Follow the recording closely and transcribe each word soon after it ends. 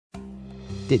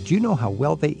Did you know how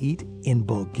well they eat in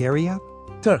Bulgaria?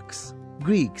 Turks,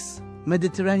 Greeks,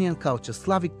 Mediterranean culture,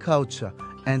 Slavic culture,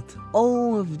 and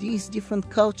all of these different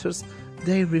cultures,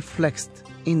 they reflect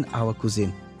in our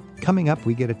cuisine. Coming up,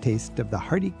 we get a taste of the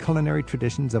hearty culinary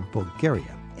traditions of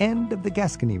Bulgaria and of the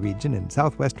Gascony region in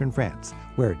southwestern France,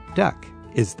 where duck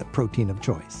is the protein of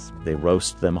choice. They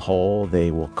roast them whole.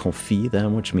 They will confit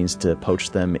them, which means to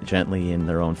poach them gently in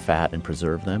their own fat and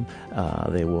preserve them.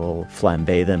 They will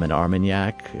flambe them in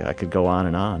Armagnac. I could go on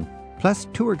and on. Plus,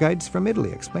 tour guides from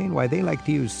Italy explain why they like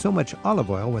to use so much olive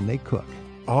oil when they cook.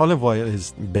 Olive oil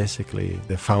is basically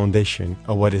the foundation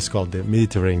of what is called the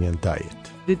Mediterranean diet.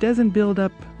 It doesn't build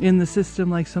up in the system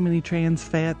like so many trans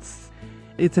fats.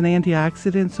 It's an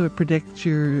antioxidant, so it protects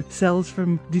your cells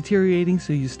from deteriorating,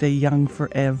 so you stay young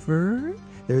forever.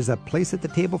 There's a place at the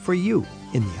table for you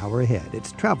in the hour ahead.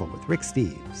 It's Travel with Rick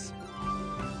Steves.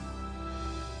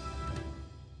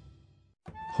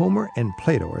 Homer and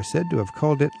Plato are said to have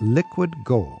called it liquid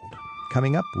gold.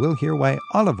 Coming up, we'll hear why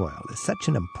olive oil is such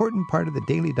an important part of the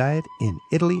daily diet in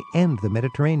Italy and the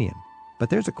Mediterranean.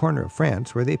 But there's a corner of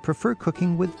France where they prefer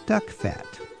cooking with duck fat.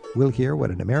 We'll hear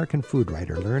what an American food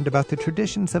writer learned about the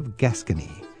traditions of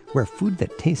Gascony, where food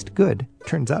that tastes good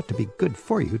turns out to be good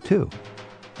for you, too.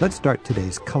 Let's start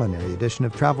today's culinary edition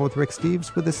of Travel with Rick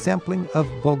Steves with a sampling of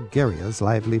Bulgaria's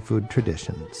lively food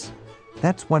traditions.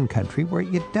 That's one country where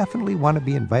you definitely want to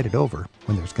be invited over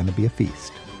when there's going to be a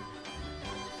feast.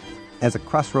 As a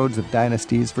crossroads of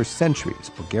dynasties for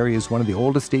centuries, Bulgaria is one of the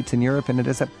oldest states in Europe, and it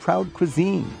has a proud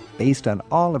cuisine based on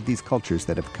all of these cultures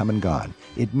that have come and gone.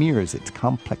 It mirrors its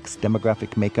complex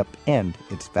demographic makeup and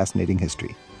its fascinating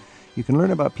history. You can learn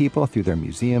about people through their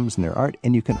museums and their art,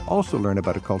 and you can also learn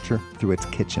about a culture through its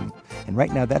kitchen. And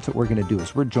right now, that's what we're going to do.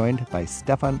 Is we're joined by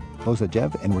Stefan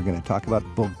Bozajev, and we're going to talk about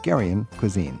Bulgarian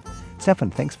cuisine.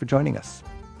 Stefan, thanks for joining us.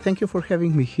 Thank you for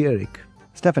having me here, Rick.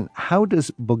 Stefan, how does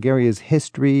Bulgaria's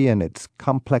history and its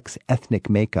complex ethnic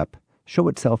makeup show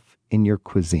itself in your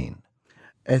cuisine?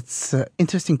 It's an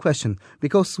interesting question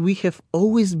because we have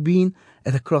always been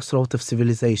at a crossroad of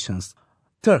civilizations.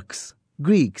 Turks,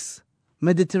 Greeks,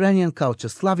 Mediterranean culture,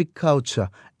 Slavic culture,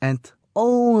 and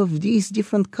all of these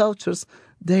different cultures,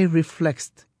 they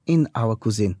reflect in our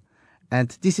cuisine.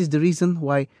 And this is the reason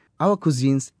why our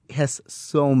cuisine has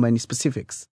so many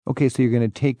specifics. Okay, so you're going to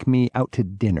take me out to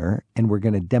dinner, and we're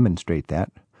going to demonstrate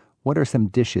that. What are some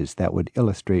dishes that would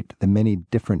illustrate the many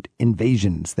different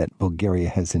invasions that Bulgaria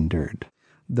has endured?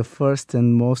 The first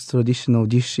and most traditional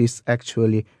dish is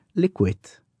actually liquid.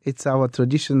 It's our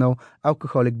traditional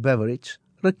alcoholic beverage,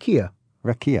 rakia.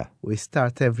 Rakia. We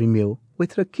start every meal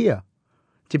with rakia,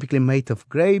 typically made of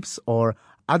grapes or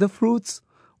other fruits.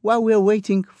 While we are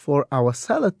waiting for our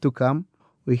salad to come,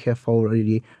 we have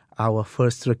already our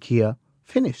first rakia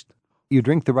finished. You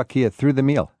drink the rakia through the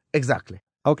meal? Exactly.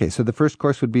 Okay, so the first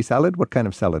course would be salad. What kind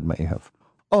of salad might you have?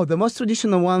 Oh, the most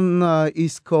traditional one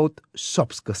is called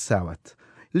Shopska salad.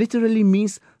 Literally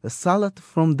means the salad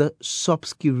from the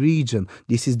Shopski region.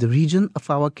 This is the region of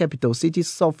our capital city,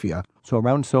 Sofia. So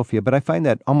around Sofia, but I find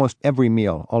that almost every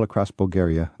meal all across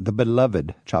Bulgaria, the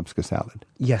beloved Shopska salad.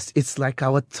 Yes, it's like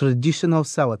our traditional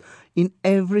salad. In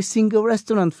every single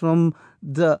restaurant, from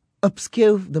the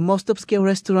most upscale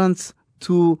restaurants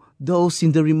to those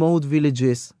in the remote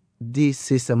villages,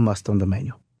 this is a must on the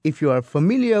menu. If you are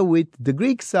familiar with the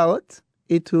Greek salad,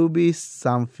 it will be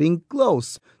something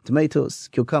close. Tomatoes,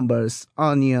 cucumbers,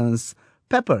 onions,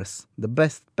 peppers. The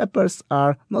best peppers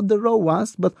are not the raw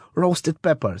ones, but roasted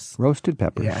peppers. Roasted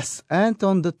peppers? Yes. And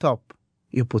on the top,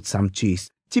 you put some cheese.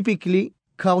 Typically,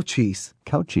 cow cheese.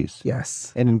 Cow cheese?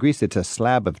 Yes. And in Greece, it's a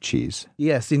slab of cheese.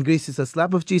 Yes, in Greece, it's a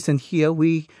slab of cheese, and here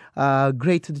we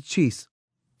grate the cheese.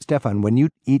 Stefan, when you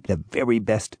eat the very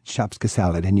best Shopska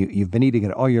salad, and you've been eating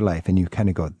it all your life, and you kind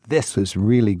of go, this was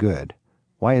really good.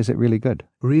 Why is it really good?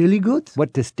 Really good?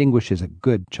 What distinguishes a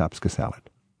good Shopska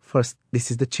salad? First, this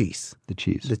is the cheese. The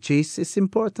cheese. The cheese is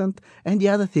important. And the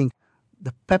other thing,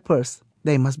 the peppers,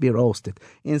 they must be roasted.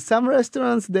 In some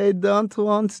restaurants, they don't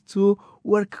want to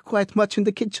work quite much in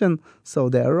the kitchen, so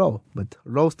they are raw. But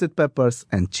roasted peppers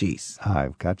and cheese.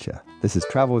 I've gotcha. This is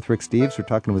Travel with Rick Steves. We're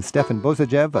talking with Stefan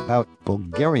Bozajev about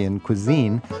Bulgarian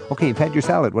cuisine. Okay, you've had your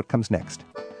salad. What comes next?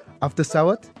 After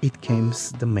salad, it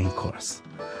comes the main course.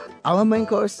 Our main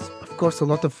course, of course, a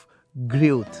lot of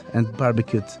grilled and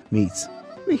barbecued meats.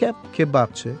 We have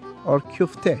kebabche or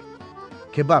küfte.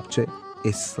 Kebabche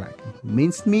is like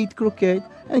minced meat croquette,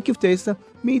 and küfte is a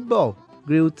meatball,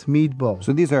 grilled meatball.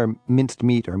 So these are minced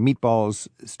meat or meatballs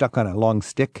stuck on a long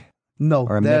stick? No,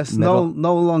 there's no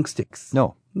long sticks.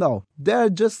 No. No, they're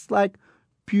just like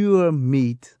pure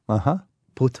meat. Uh-huh.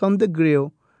 Put on the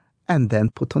grill and then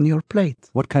put on your plate.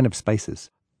 What kind of spices?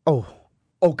 Oh,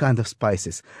 all kind of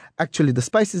spices. Actually, the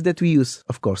spices that we use,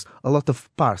 of course, a lot of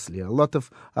parsley, a lot of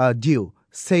dill,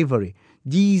 savory.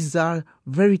 These are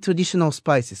very traditional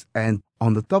spices. And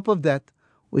on the top of that,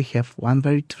 we have one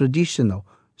very traditional,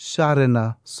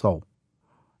 Sharena so.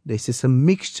 This is a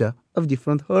mixture of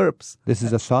different herbs. This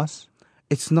is a sauce?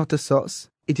 It's not a sauce.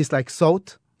 It is like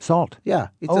salt. Salt. Yeah,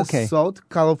 it's Okay. a salt,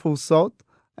 colorful salt,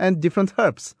 and different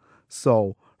herbs.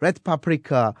 So, red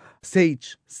paprika,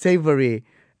 sage, savory,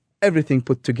 everything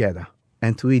put together.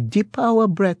 And we dip our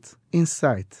bread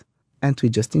inside, and we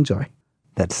just enjoy.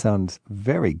 That sounds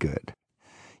very good.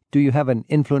 Do you have an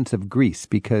influence of Greece?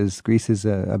 Because Greece is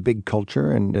a big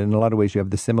culture, and in a lot of ways you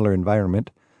have the similar environment.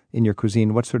 In your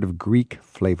cuisine, what sort of Greek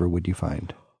flavor would you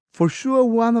find? For sure,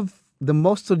 one of the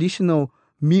most traditional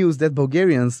meals that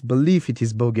Bulgarians believe it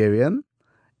is Bulgarian,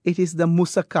 it is the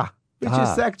moussaka, which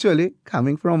is actually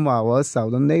coming from our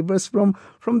southern neighbors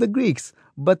from the Greeks.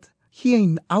 But here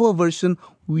in our version,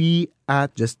 we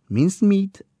add just minced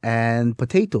meat and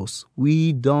potatoes.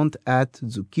 We don't add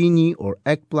zucchini or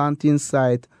eggplant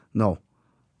inside. No,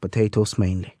 potatoes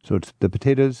mainly. So it's the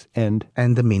potatoes and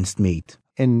the minced meat.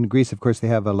 in Greece, of course, they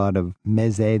have a lot of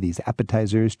meze, these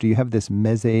appetizers. Do you have this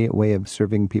meze way of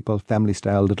serving people,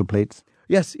 family-style little plates?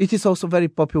 Yes, it is also very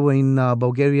popular in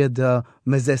Bulgaria, the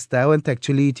meze style, and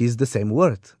actually it is the same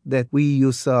word that we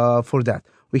use for that.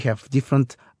 We have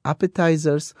different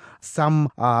appetizers, some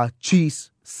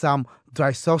cheese, some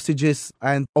dry sausages,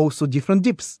 and also different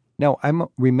dips. Now, I'm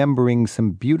remembering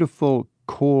some beautiful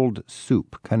cold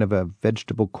soup, kind of a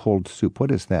vegetable cold soup.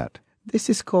 What is that? This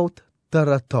is called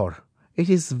tarator. It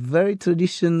is very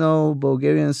traditional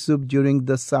Bulgarian soup during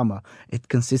the summer. It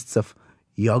consists of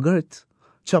yogurt,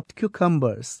 chopped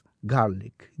cucumbers,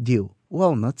 garlic, dill,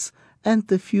 walnuts, and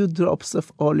a few drops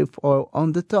of olive oil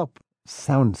on the top.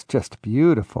 Sounds just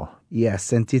beautiful.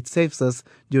 Yes, and it saves us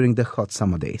during the hot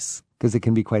summer days. Because it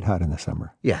can be quite hot in the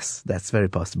summer. Yes, that's very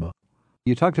possible.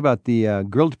 You talked about the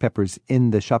grilled peppers in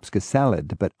the shopska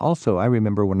salad, but also I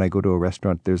remember when I go to a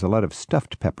restaurant, there's a lot of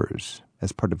stuffed peppers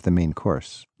as part of the main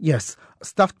course. Yes,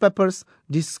 stuffed peppers,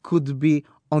 this could be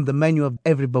on the menu of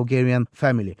every Bulgarian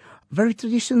family. Very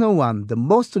traditional one. The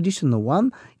most traditional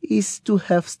one is to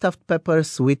have stuffed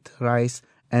peppers with rice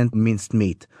and minced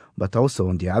meat. But also,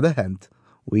 on the other hand,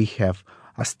 we have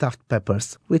stuffed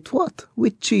peppers with what?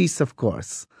 With cheese, of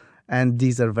course. And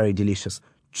these are very delicious.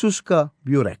 Chushka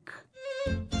burek.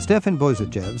 Stefan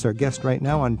Bozajev our guest right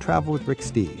now on Travel with Rick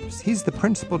Steves. He's the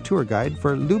principal tour guide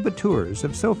for Luba Tours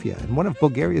of Sofia and one of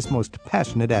Bulgaria's most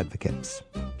passionate advocates.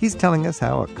 He's telling us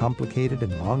how a complicated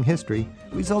and long history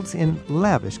results in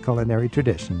lavish culinary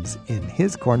traditions in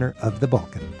his corner of the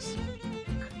Balkans.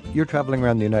 You're traveling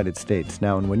around the United States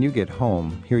now, and when you get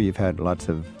home, here you've had lots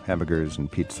of hamburgers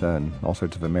and pizza and all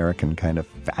sorts of American kind of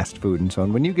fast food and so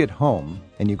on. When you get home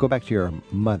and you go back to your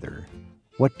mother,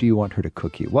 what do you want her to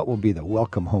cook you? What will be the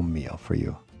welcome home meal for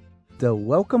you? The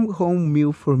welcome home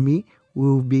meal for me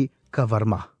will be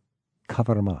kavarma.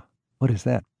 Kavarma. What is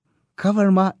that?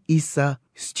 Kavarma is a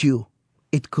stew.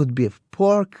 It could be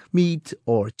pork, meat,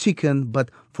 or chicken, but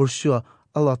for sure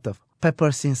a lot of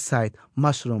peppers inside,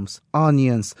 mushrooms,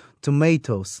 onions,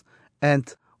 tomatoes.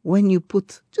 And when you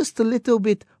put just a little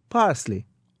bit parsley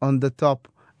on the top,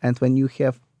 and when you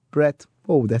have bread,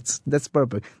 oh, that's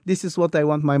perfect. This is what I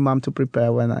want my mom to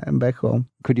prepare when I am back home.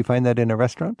 Could you find that in a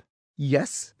restaurant?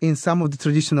 Yes, in some of the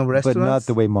traditional restaurants. But not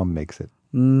the way Mom makes it.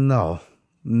 No.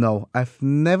 I've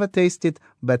never tasted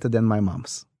better than my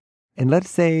mom's. And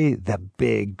let's say the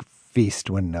big feast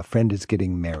when a friend is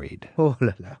getting married. Oh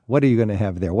la la. What are you going to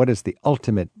have there? What is the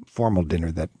ultimate formal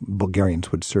dinner that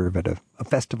Bulgarians would serve at a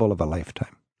festival of a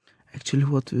lifetime? Actually,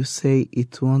 what you say,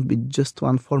 it won't be just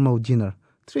one formal dinner.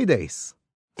 3 days.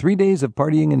 3 days of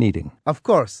partying and eating. Of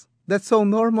course. That's so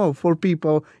normal for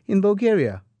people in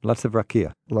Bulgaria. Lots of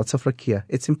rakia. Lots of rakia.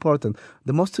 It's important.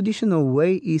 The most traditional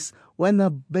way is when a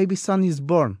baby son is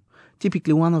born.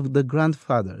 Typically, one of the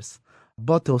grandfathers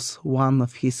bottles one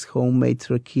of his homemade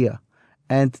rakia.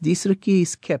 And this rakia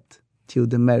is kept till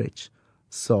the marriage.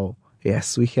 So,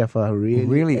 yes, we have a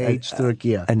really aged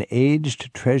rakia. An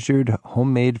aged, treasured,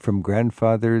 homemade from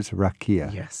grandfather's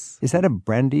rakia. Yes. Is that a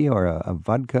brandy or a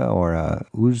vodka or a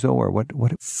ouzo or what?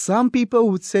 Some people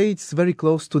would say it's very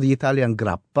close to the Italian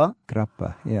grappa.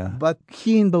 Grappa, yeah. But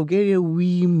here in Bulgaria,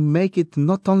 we make it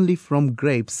not only from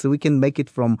grapes. So we can make it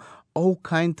from all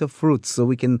kinds of fruits. So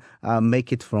we can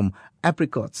make it from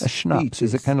apricots. A schnapps. Peaches.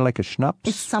 Is it kind of like a schnapps?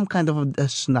 It's some kind of a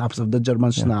schnapps, of the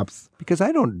German schnapps. Because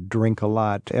I don't drink a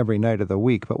lot every night of the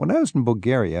week, but when I was in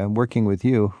Bulgaria and working with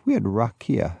you, we had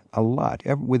rakia a lot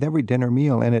with every dinner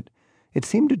meal, and It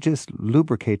seemed to just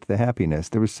lubricate the happiness.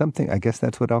 There was something, I guess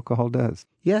that's what alcohol does.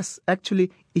 Yes,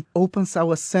 actually, it opens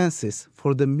our senses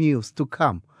for the meals to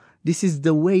come. This is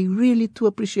the way really to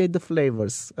appreciate the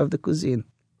flavors of the cuisine.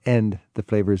 And the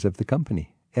flavors of the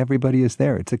company. Everybody is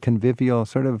there. It's a convivial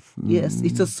sort of... Yes,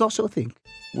 it's a social thing.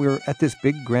 We're at this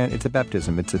big grand... It's a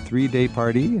baptism. It's a 3-day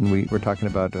party, and we're talking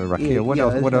about rakia. What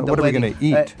else? What are we going to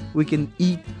eat? We can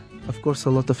eat, of course, a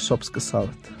lot of shopska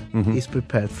salad is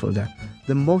prepared for that.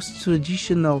 The most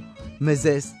traditional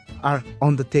mezes are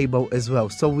on the table as well.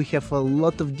 So we have a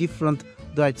lot of different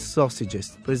dried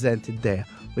sausages presented there.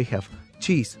 We have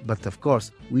cheese, but of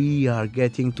course, we are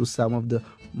getting to some of the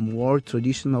more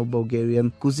traditional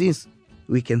Bulgarian cuisines.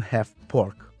 We can have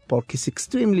pork. Pork is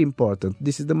extremely important.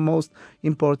 This is the most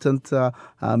important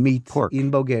meat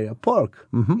in Bulgaria. Pork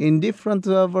in different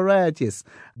varieties.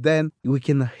 Then we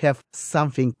can have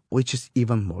something which is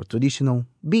even more traditional,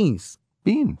 beans.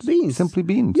 Beans. Simply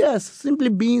beans. Yes, simply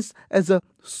beans as a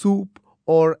soup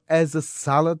or as a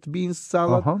salad, beans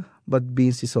salad. But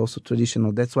beans is also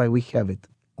traditional. That's why we have it.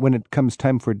 When it comes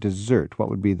time for dessert, what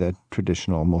would be the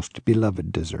traditional, most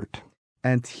beloved dessert?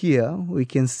 And here we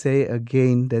can say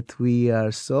again that we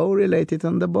are so related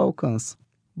on the Balkans.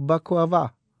 Baklava.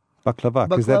 Baklava,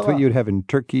 because that's what you'd have in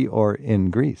Turkey or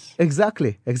in Greece.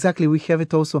 Exactly. We have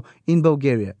it also in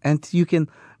Bulgaria. And you can,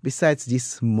 besides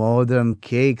these modern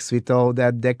cakes with all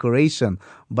that decoration,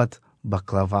 but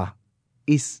baklava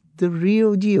is the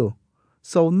real deal.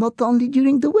 So not only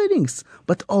during the weddings,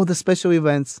 but all the special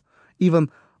events.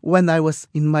 Even when I was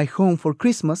in my home for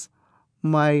Christmas,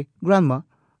 my grandma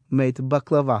made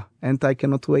baklava, and I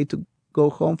cannot wait to go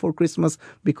home for Christmas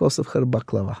because of her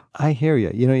baklava. I hear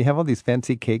you. You know, you have all these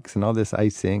fancy cakes and all this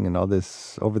icing and all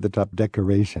this over-the-top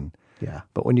decoration. Yeah.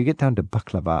 But when you get down to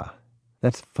baklava,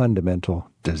 that's fundamental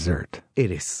dessert. It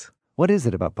is. What is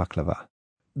it about baklava?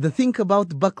 The thing about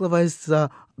baklava is the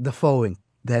following,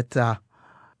 that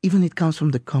even it comes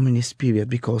from the communist period,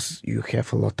 because you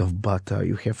have a lot of butter,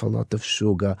 you have a lot of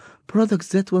sugar, products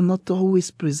that were not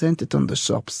always presented on the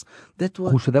shops.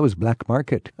 So that was black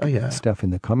market stuff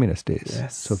in the communist days.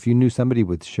 Yes. So if you knew somebody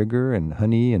with sugar and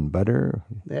honey and butter,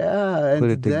 put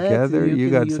it together,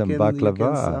 you got some baklava.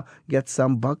 You can get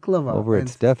some baklava. Over at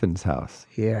Stefan's house.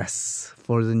 Yes,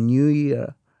 for the new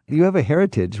year. You have a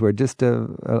heritage where just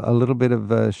a little bit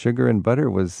of sugar and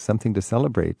butter was something to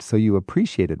celebrate, so you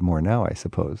appreciate it more now, I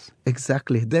suppose.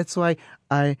 Exactly. That's why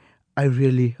I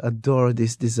really adore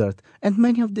this dessert, and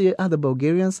many of the other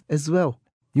Bulgarians as well.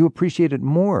 You appreciate it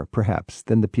more, perhaps,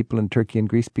 than the people in Turkey and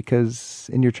Greece because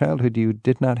in your childhood you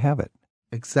did not have it.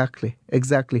 Exactly.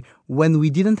 When we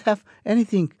didn't have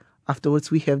anything,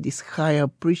 afterwards we have this high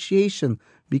appreciation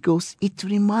because it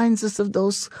reminds us of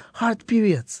those hard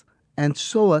periods and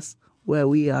show us where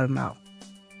we are now.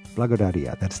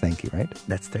 Blagodaria, that's thank you, right?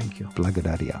 That's thank you.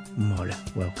 Blagodaria. Moля,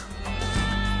 welcome.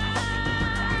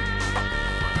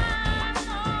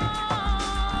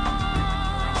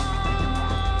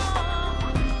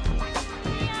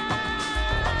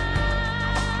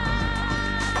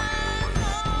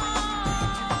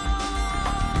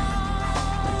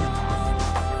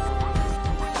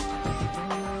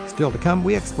 Still to come,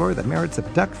 we explore the merits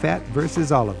of duck fat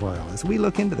versus olive oil as we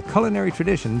look into the culinary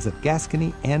traditions of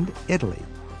Gascony and Italy.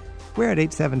 We're at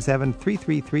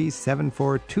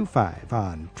 877-333-7425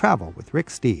 on Travel with Rick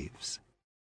Steves.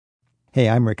 Hey,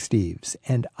 I'm Rick Steves,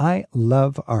 and I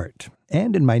love art.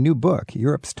 And in my new book,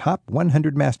 Europe's Top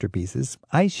 100 Masterpieces,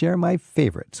 I share my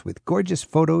favorites with gorgeous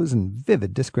photos and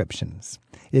vivid descriptions.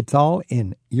 It's all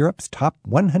in Europe's Top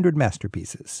 100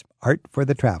 Masterpieces, Art for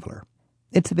the Traveler.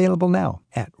 It's available now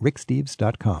at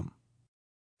ricksteves.com.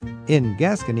 In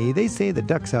Gascony, they say the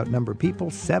ducks outnumber people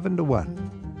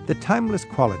 7-1. The timeless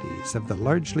qualities of the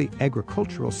largely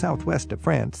agricultural southwest of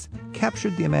France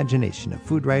captured the imagination of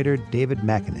food writer David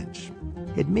McAninch.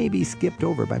 It may be skipped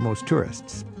over by most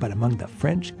tourists, but among the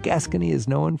French, Gascony is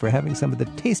known for having some of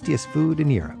the tastiest food in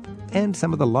Europe and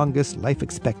some of the longest life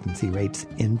expectancy rates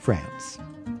in France.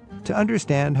 To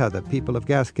understand how the people of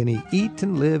Gascony eat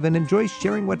and live and enjoy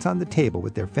sharing what's on the table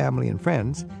with their family and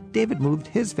friends, David moved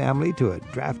his family to a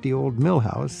drafty old mill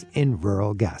house in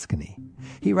rural Gascony.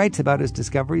 He writes about his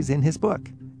discoveries in his book,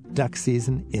 Duck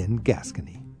Season in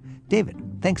Gascony. David,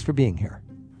 thanks for being here.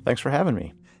 Thanks for having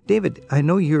me. David, I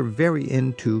know you're very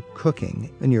into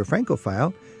cooking, and you're a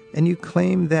Francophile, and you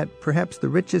claim that perhaps the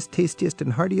richest, tastiest,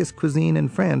 and heartiest cuisine in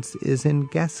France is in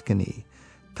Gascony.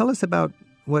 Tell us about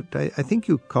what I think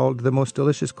you called the most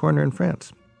delicious corner in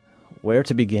France. Where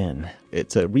to begin?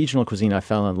 It's a regional cuisine I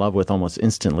fell in love with almost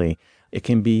instantly. It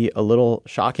can be a little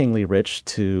shockingly rich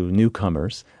to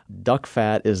newcomers. Duck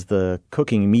fat is the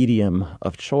cooking medium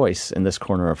of choice in this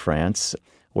corner of France.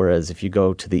 Whereas if you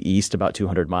go to the east about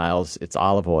 200 miles, it's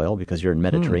olive oil because you're in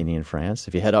Mediterranean France.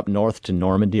 If you head up north to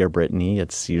Normandy or Brittany,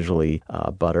 it's usually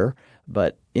butter.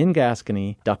 But in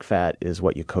Gascony, duck fat is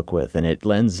what you cook with, and it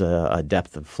lends a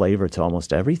depth of flavor to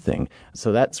almost everything.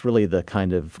 So that's really the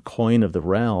kind of coin of the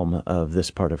realm of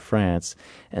this part of France.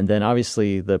 And then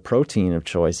obviously the protein of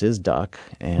choice is duck,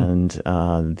 and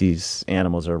these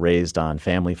animals are raised on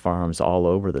family farms all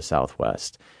over the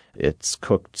Southwest. It's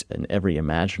cooked in every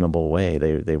imaginable way.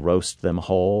 They roast them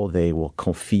whole. They will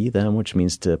confit them, which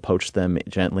means to poach them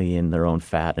gently in their own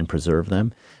fat and preserve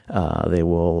them. They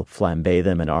will flambe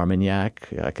them in Armagnac.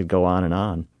 I could go on and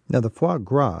on. Now, the foie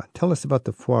gras. Tell us about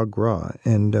the foie gras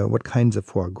and what kinds of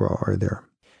foie gras are there?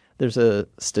 There's a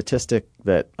statistic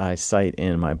that I cite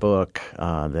in my book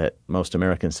that most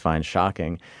Americans find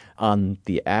shocking. On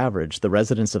the average, the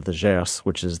residents of the Gers,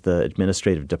 which is the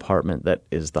administrative department that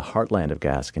is the heartland of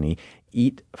Gascony,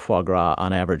 eat foie gras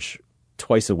on average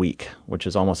twice a week, which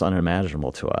is almost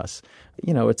unimaginable to us.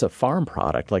 You know, it's a farm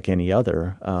product like any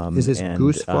other. Is this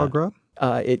goose foie gras?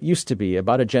 It used to be.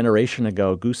 About a generation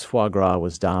ago, goose foie gras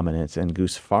was dominant and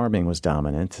goose farming was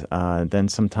dominant. Then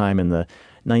sometime in the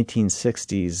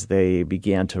 1960s, they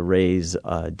began to raise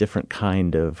a different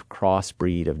kind of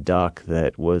crossbreed of duck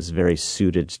that was very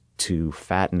suited to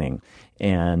fattening.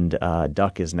 And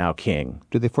duck is now king.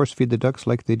 Do they force feed the ducks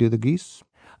like they do the geese?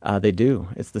 They do.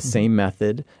 It's the same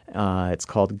method. It's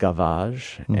called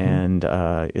gavage, and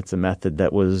it's a method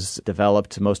that was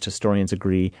developed, most historians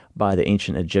agree, by the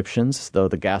ancient Egyptians, though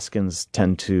the Gascons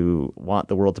tend to want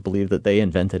the world to believe that they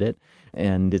invented it.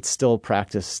 And it's still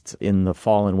practiced in the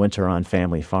fall and winter on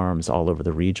family farms all over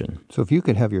the region. So if you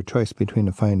could have your choice between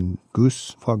a fine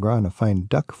goose foie gras and a fine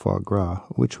duck foie gras,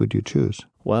 which would you choose?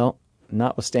 Well,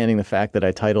 notwithstanding the fact that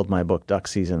I titled my book Duck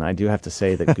Season, I do have to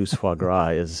say that goose foie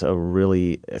gras is a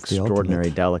really extraordinary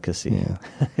delicacy. Yeah.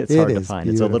 It's hard to find.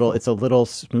 Beautiful. It's a little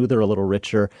smoother, a little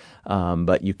richer,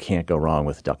 but you can't go wrong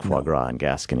with duck foie gras in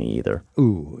Gascony either.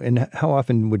 Ooh, and how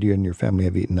often would you and your family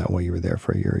have eaten that while you were there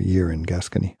for your year in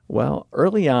Gascony? Well,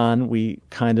 early on, we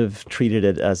kind of treated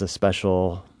it as a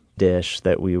special dish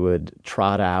that we would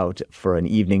trot out for an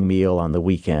evening meal on the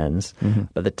weekends.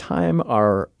 By the time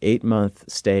our 8-month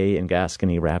stay in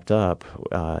Gascony wrapped up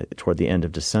toward the end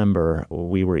of December,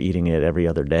 we were eating it every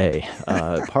other day,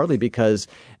 partly because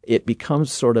it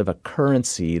becomes sort of a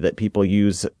currency that people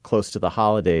use close to the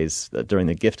holidays during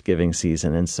the gift-giving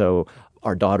season. And so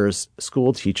our daughter's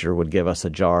school teacher would give us a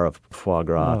jar of foie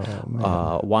gras.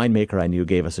 Winemaker I knew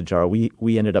gave us a jar. We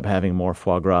ended up having more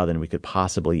foie gras than we could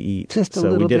possibly eat.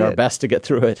 So we did our best to get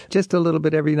through it. Just a little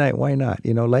bit every night. Why not?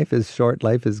 You know, life is short.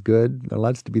 Life is good. There are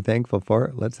lots to be thankful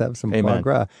for. Let's have some foie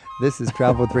gras. This is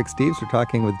Travel with Rick Steves. We're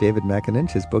talking with David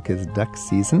McAninch. His book is Duck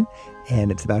Season,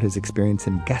 and it's about his experience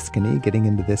in Gascony, getting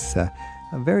into this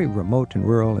a very remote and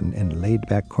rural and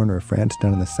laid-back corner of France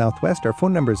down in the southwest. Our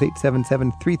phone number is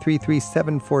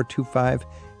 877-333-7425.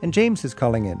 And James is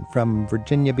calling in from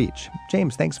Virginia Beach.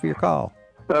 James, thanks for your call.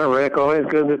 Rick, always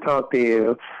good to talk to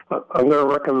you. I'm going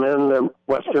to recommend the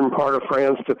western part of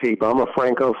France to people. I'm a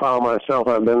Francophile myself.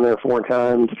 I've been there 4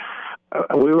 times.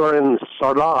 We were in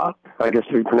Sarlat, I guess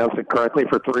we pronounced it correctly,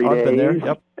 for 3 days. Been there,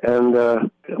 yep. And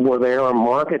we're there on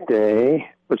market day,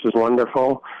 which is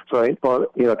wonderful. So I bought,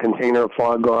 a container of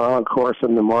foie gras, of course,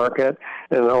 in the market.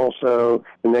 And also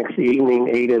the next evening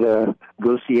ate at a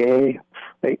Goussier.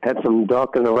 They had some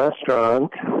duck in the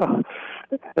restaurant.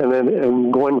 And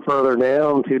then going further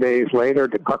down 2 days later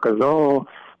to Carcassonne,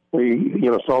 we,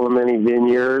 saw the many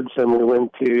vineyards, and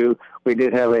we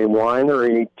did have a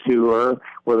winery tour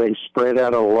where they spread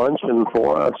out a luncheon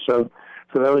for us. So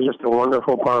that was just a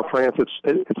wonderful part of France.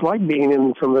 It's like being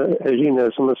in some of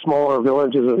the smaller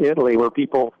villages of Italy where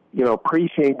people,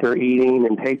 appreciate their eating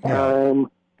and take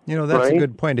time. That's a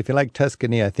good point. If you like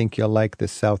Tuscany, I think you'll like the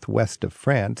southwest of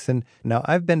France. And now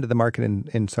I've been to the market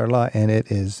in Sarlat, and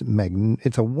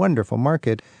it's a wonderful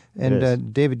market.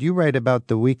 And David, you write about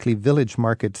the weekly village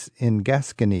markets in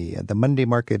Gascony, the Monday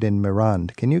market in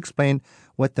Mirande. Can you explain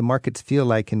what the markets feel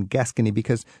like in Gascony?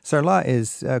 Because Sarlat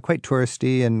is quite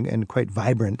touristy and quite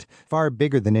vibrant, far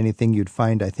bigger than anything you'd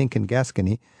find, I think, in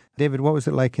Gascony. David, what was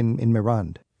it like in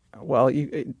Mirande? Well,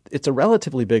 it's a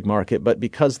relatively big market, but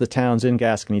because the towns in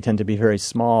Gascony tend to be very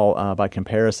small, by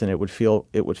comparison, it would feel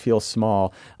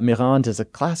small. Mirande is a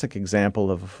classic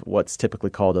example of what's typically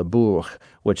called a bourg,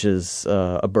 which is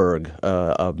a burg,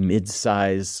 a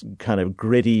mid-size kind of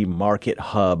gritty market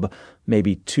hub,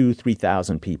 maybe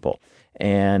 2,000-3,000 people.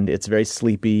 And it's very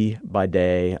sleepy by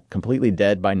day, completely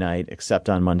dead by night, except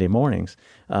on Monday mornings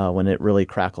when it really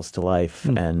crackles to life.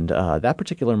 And that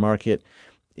particular market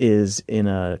is in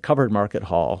a covered market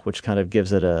hall, which kind of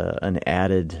gives it an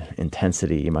added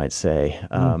intensity, you might say.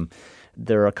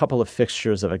 There are a couple of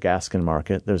fixtures of a Gascon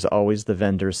market. There's always the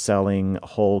vendors selling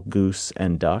whole goose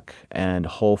and duck and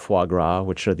whole foie gras,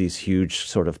 which are these huge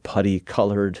sort of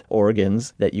putty-colored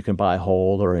organs that you can buy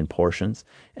whole or in portions.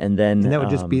 And then that would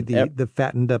just be the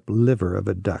fattened up liver of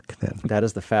a duck then. That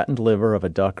is the fattened liver of a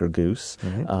duck or goose.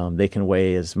 Right. They can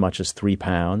weigh as much as 3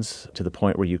 pounds, to the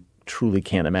point where you truly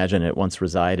can't imagine it once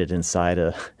resided inside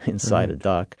a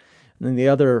duck. And then the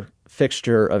other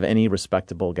fixture of any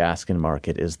respectable Gascon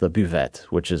market is the buvette,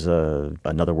 which is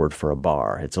another word for a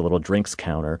bar. It's a little drinks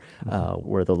counter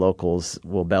where the locals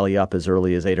will belly up as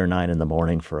early as 8 or 9 in the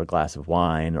morning for a glass of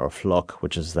wine or a floc,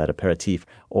 which is that aperitif,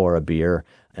 or a beer.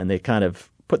 And they kind of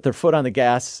put their foot on the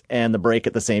gas and the brake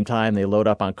at the same time. They load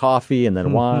up on coffee and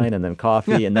then wine and then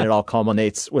coffee, and then it all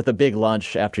culminates with a big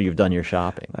lunch after you've done your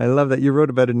shopping. I love that. You wrote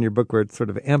about it in your book where it's sort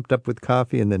of amped up with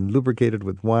coffee and then lubricated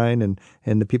with wine, and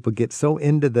the people get so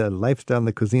into the lifestyle and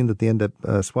the cuisine that they end up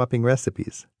swapping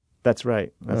recipes. That's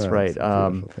right. That's right.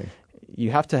 You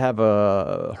have to have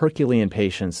a Herculean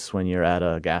patience when you're at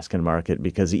a Gascon market,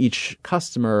 because each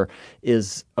customer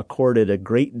is accorded a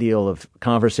great deal of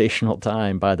conversational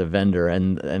time by the vendor,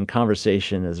 and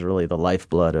conversation is really the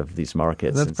lifeblood of these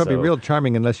markets. That's probably real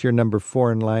charming unless you're number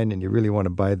 4 in line and you really want to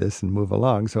buy this and move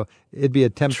along. So it'd be a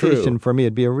temptation for me.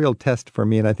 It'd be a real test for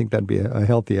me, and I think that'd be a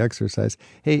healthy exercise.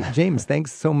 Hey, James,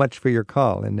 thanks so much for your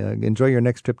call, and enjoy your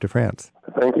next trip to France.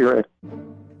 Thank you, Ray.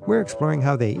 We're exploring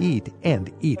how they eat,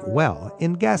 and eat well,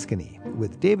 in Gascony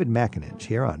with David McAninch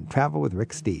here on Travel with Rick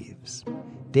Steves.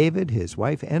 David, his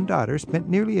wife, and daughter spent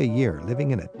nearly a year living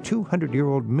in a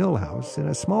 200-year-old mill house in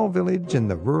a small village in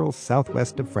the rural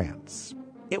southwest of France.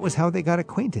 It was how they got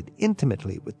acquainted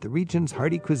intimately with the region's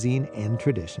hearty cuisine and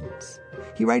traditions.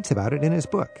 He writes about it in his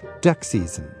book, Duck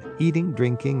Season, Eating,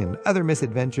 Drinking, and Other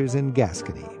Misadventures in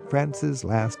Gascony, France's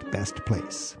Last Best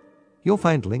Place. You'll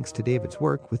find links to David's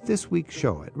work with this week's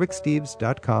show at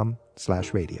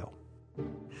ricksteves.com/radio.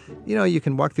 You know, you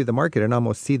can walk through the market and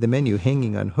almost see the menu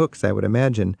hanging on hooks, I would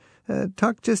imagine.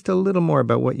 Talk just a little more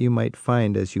about what you might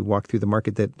find as you walk through the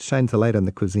market that shines a light on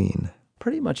the cuisine.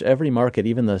 Pretty much every market,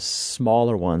 even the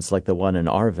smaller ones, like the one in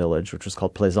our village, which was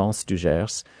called Plaisance du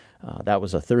Gers, that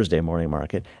was a Thursday morning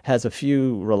market, has a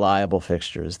few reliable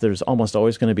fixtures. There's almost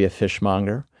always going to be a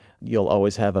fishmonger. You'll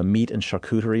always have a meat and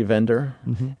charcuterie vendor,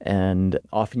 and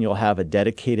often you'll have a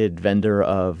dedicated vendor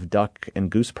of duck and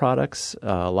goose products.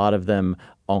 A lot of them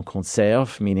en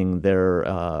conserve, meaning they're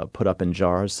put up in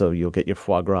jars, so you'll get your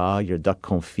foie gras, your duck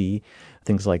confit,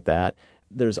 things like that.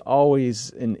 There's always,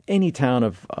 in any town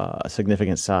of a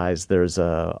significant size, there's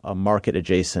a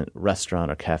market-adjacent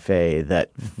restaurant or cafe that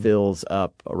fills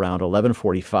up around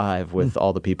 11:45 with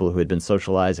all the people who had been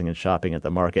socializing and shopping at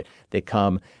the market. They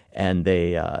come and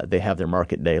they have their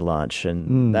market day lunch,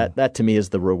 and that to me is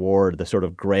the reward, the sort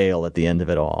of grail at the end of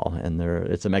it all. And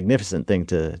it's a magnificent thing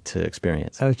to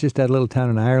experience. I was just at a little town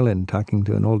in Ireland talking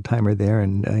to an old timer there,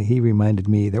 and he reminded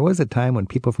me there was a time when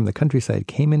people from the countryside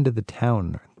came into the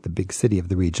town, the big city of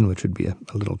the region, which would be a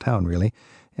little town really,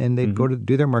 and they'd go to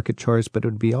do their market chores, but it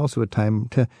would be also a time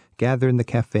to gather in the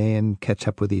cafe and catch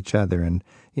up with each other. And,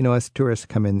 you know, us tourists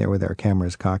come in there with our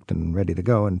cameras cocked and ready to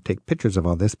go and take pictures of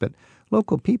all this, but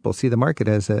local people see the market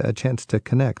as a chance to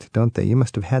connect, don't they? You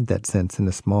must have had that sense in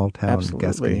a small town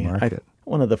Gascony market.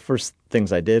 One of the first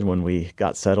things I did when we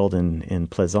got settled in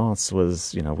Plaisance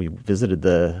was, we visited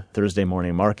the Thursday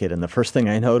morning market, and the first thing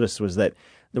I noticed was that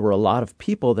there were a lot of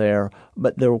people there,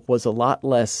 but there was a lot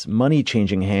less money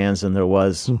changing hands than there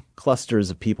was clusters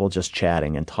of people just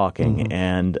chatting and talking.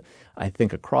 And I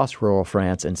think across rural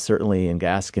France, and certainly in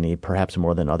Gascony, perhaps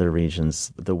more than other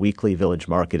regions, the weekly village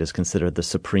market is considered the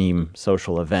supreme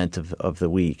social event of the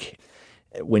week.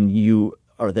 When you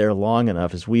are there long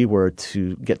enough, as we were,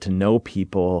 to get to know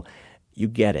people, you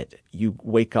get it. You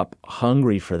wake up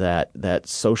hungry for that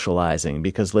socializing,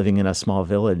 because living in a small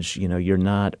village, you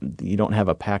don't have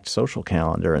a packed social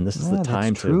calendar, and this is the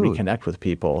time to reconnect with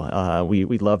people.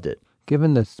 We loved it.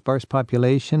 Given the sparse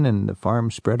population and the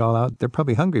farms spread all out, they're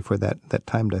probably hungry for that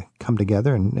time to come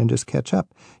together and just catch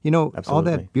up. Absolutely. All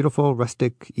that beautiful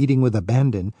rustic eating with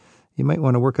abandon, you might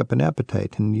want to work up an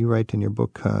appetite. And you write in your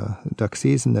book, Duck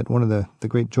Season, that one of the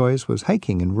great joys was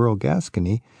hiking in rural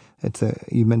Gascony.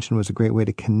 You mentioned was a great way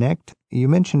to connect. You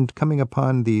mentioned coming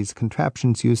upon these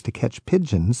contraptions used to catch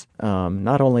pigeons.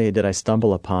 Not only did I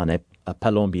stumble upon a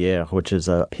palombière, which is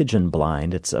a pigeon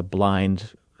blind. It's a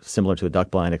blind similar to a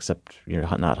duck blind, except you're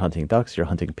not hunting ducks, you're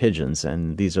hunting pigeons.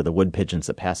 And these are the wood pigeons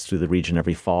that pass through the region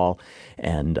every fall.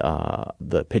 And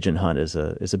the pigeon hunt is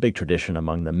a big tradition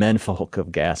among the menfolk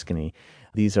of Gascony.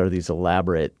 These are these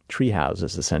elaborate tree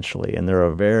houses, essentially, and they're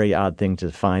a very odd thing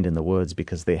to find in the woods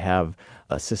because they have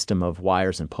a system of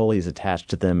wires and pulleys attached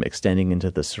to them extending into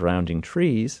the surrounding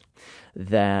trees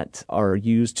that are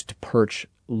used to perch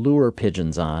lure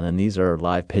pigeons on, and these are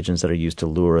live pigeons that are used to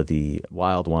lure the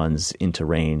wild ones into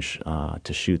range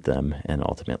to shoot them and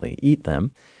ultimately eat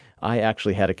them. I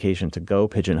actually had occasion to go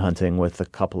pigeon hunting with a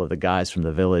couple of the guys from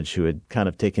the village who had kind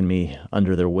of taken me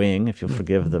under their wing, if you'll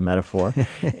forgive the metaphor.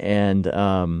 And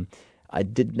I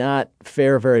did not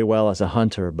fare very well as a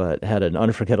hunter, but had an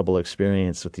unforgettable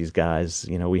experience with these guys.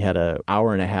 You know, we had an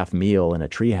hour-and-a-half meal in a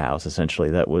treehouse,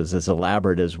 essentially, that was as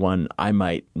elaborate as one I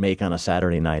might make on a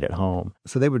Saturday night at home.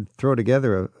 So they would throw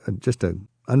together just an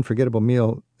unforgettable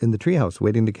meal in the treehouse,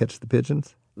 waiting to catch the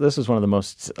pigeons? This is one of the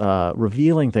most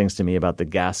revealing things to me about the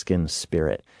Gascon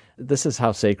spirit. This is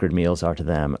how sacred meals are to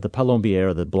them. The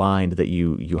palombière, the blind that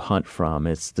you hunt from,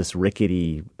 it's this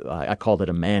rickety, I called it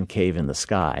a man cave in the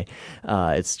sky.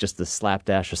 It's just this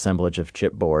slapdash assemblage of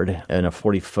chipboard and a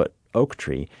 40-foot oak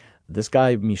tree. This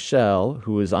guy, Michel,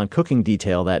 who was on cooking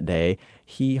detail that day,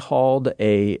 he hauled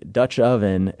a Dutch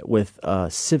oven with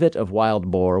a civet of wild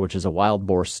boar, which is a wild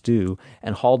boar stew,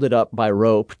 and hauled it up by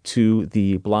rope to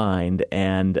the blind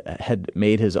and had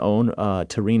made his own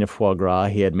terrine of foie gras.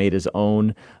 He had made his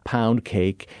own pound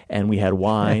cake, and we had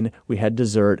wine, we had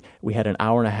dessert. We had an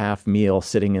hour-and-a-half meal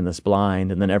sitting in this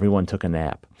blind, and then everyone took a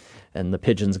nap. And the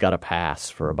pigeons got a pass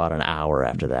for about an hour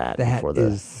after that. That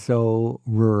is so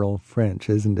rural French,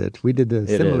 isn't it? We did a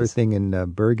similar thing in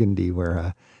Burgundy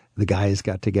where the guys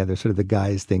got together. Sort of the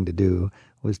guys' thing to do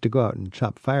was to go out and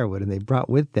chop firewood, and they brought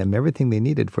with them everything they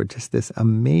needed for just this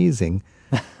amazing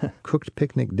cooked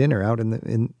picnic dinner out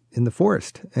in the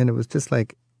forest. And it was just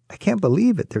like, I can't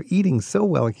believe it. They're eating so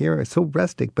well here, so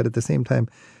rustic, but at the same time,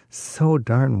 so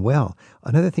darn well.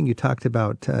 Another thing you talked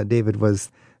about, David,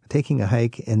 was taking a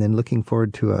hike and then looking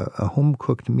forward to a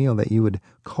home-cooked meal that you would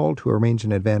call to arrange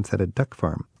in advance at a duck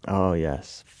farm. Oh,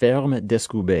 yes. Ferme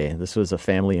d'Escoubet. This was a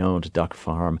family-owned duck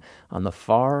farm on the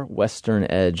far western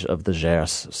edge of the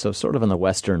Gers, so sort of on the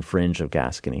western fringe of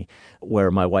Gascony,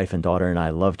 where my wife and daughter and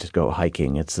I love to go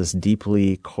hiking. It's this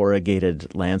deeply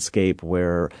corrugated landscape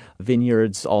where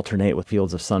vineyards alternate with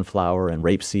fields of sunflower and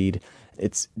rapeseed.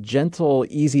 It's gentle,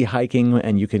 easy hiking,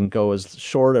 and you can go as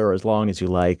short or as long as you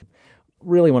like.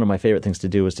 Really, one of my favorite things to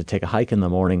do is to take a hike in the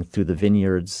morning through the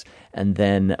vineyards and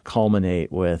then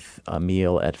culminate with a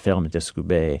meal at Ferme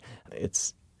d'Escoubet.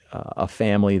 It's a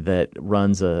family that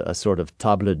runs a sort of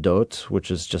table d'hôte, which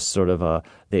is just sort of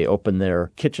they open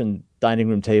their kitchen dining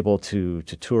room table to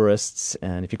tourists.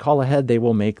 And if you call ahead, they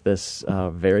will make this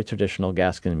very traditional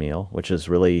Gascon meal, which is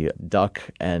really duck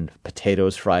and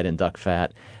potatoes fried in duck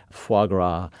fat, foie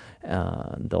gras.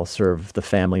 They'll serve the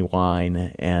family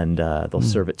wine, and they'll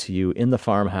serve it to you in the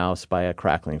farmhouse by a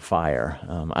crackling fire.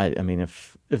 I mean,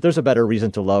 if there's a better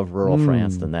reason to love rural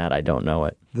France than that, I don't know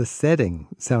it. The setting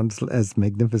sounds as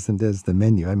magnificent as the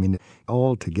menu. I mean,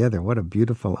 all together, what a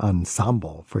beautiful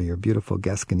ensemble for your beautiful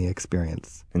Gascony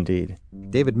experience. Indeed.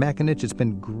 David McAninch, it's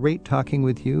been great talking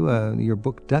with you. Your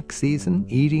book, Duck Season,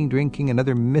 Eating, Drinking, and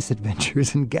Other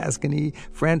Misadventures in Gascony,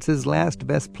 France's Last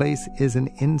Best Place, is an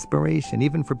inspiration,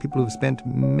 even for people who've spent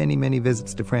many, many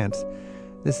visits to France.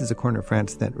 This is a corner of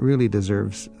France that really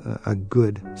deserves a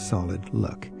good, solid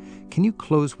look. Can you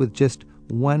close with just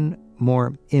one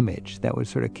more image that would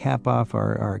sort of cap off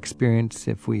our experience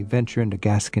if we venture into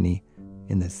Gascony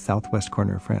in the southwest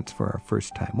corner of France for our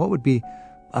first time? What would be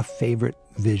a favorite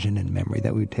vision and memory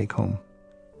that we would take home?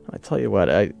 I tell you what,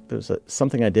 there was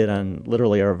something I did on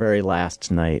literally our very last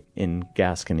night in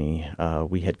Gascony.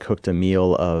 We had cooked a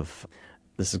meal of,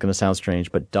 this is going to sound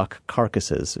strange, but duck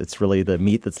carcasses. It's really the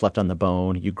meat that's left on the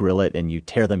bone. You grill it and you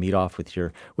tear the meat off with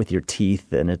your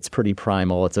teeth, and it's pretty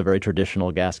primal. It's a very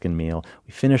traditional Gascon meal.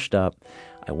 We finished up.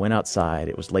 I went outside.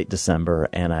 It was late December,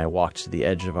 and I walked to the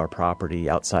edge of our property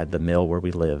outside the mill where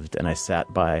we lived, and I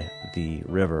sat by the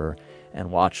river and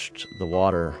watched the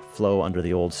water flow under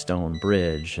the old stone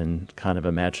bridge and kind of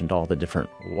imagined all the different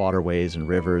waterways and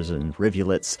rivers and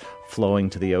rivulets flowing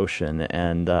to the ocean.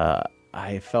 And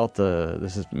I felt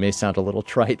may sound a little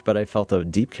trite, but I felt a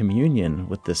deep communion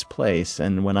with this place.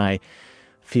 And when I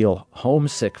feel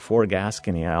homesick for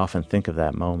Gascony, I often think of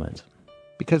that moment.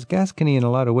 Because Gascony, in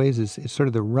a lot of ways, is sort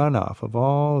of the runoff of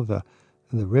all the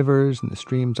rivers and the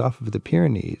streams off of the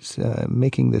Pyrenees,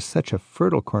 making this such a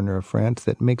fertile corner of France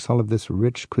that makes all of this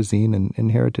rich cuisine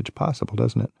and heritage possible,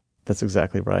 doesn't it? That's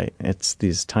exactly right. It's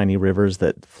these tiny rivers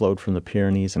that flowed from the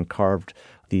Pyrenees and carved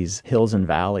these hills and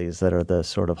valleys that are the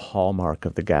sort of hallmark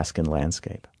of the Gascon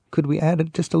landscape. Could we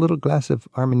add just a little glass of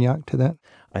Armagnac to that?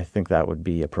 I think that would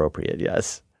be appropriate,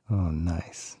 yes. Oh,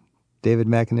 nice. David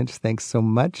McAninch, thanks so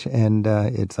much, and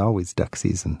it's always duck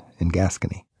season in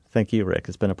Gascony. Thank you, Rick.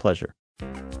 It's been a pleasure.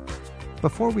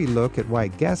 Before we look at why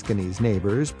Gascony's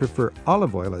neighbors prefer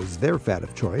olive oil as their fat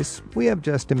of choice, we have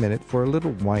just a minute for a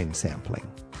little wine sampling.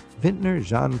 Vintner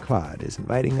Jean-Claude is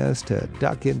inviting us to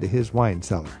duck into his wine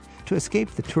cellar to escape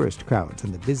the tourist crowds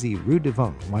on the busy Rue de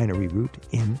Vin winery route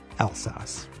in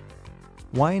Alsace.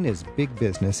 Wine is big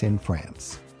business in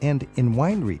France, and in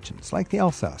wine regions like the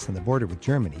Alsace on the border with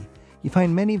Germany, you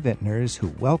find many vintners who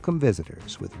welcome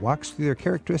visitors with walks through their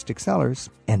characteristic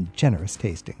cellars and generous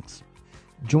tastings.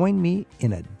 Join me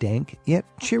in a dank yet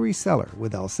cheery cellar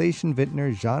with Alsatian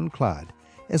vintner Jean-Claude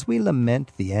as we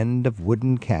lament the end of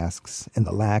wooden casks and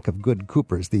the lack of good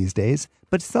coopers these days,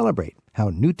 but celebrate how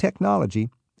new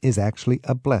technology is actually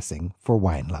a blessing for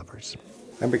wine lovers.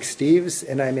 I'm Rick Steves,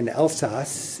 and I'm in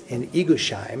Alsace, in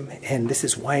Igusheim, and this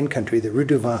is wine country, the Rue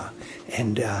du Vin.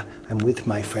 And I'm with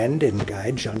my friend and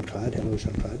guide, Jean-Claude. Hello,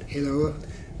 Jean-Claude. Hello.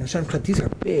 Now, Jean-Claude, these are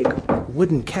big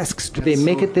wooden casks. Do they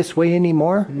make it this way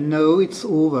anymore? No, it's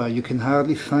over. You can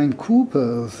hardly find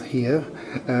coopers here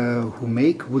who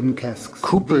make wooden casks.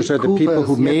 Coopers are the people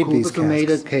who made these casks. Who made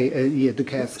the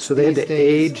casks. So they had to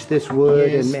age this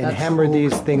wood and hammer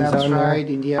these things on there? That's right.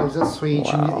 In the Alsace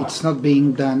region, it's not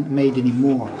being made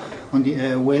anymore. On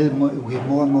the we have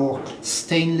more and more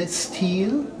stainless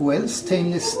steel. Well,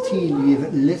 stainless steel, you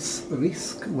have less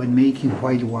risk when making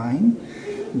white wine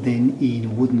than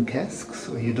in wooden casks,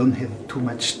 so you don't have too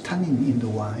much tannin in the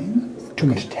wine. Too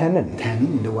much tannin? Tannin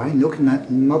in the wine. Look,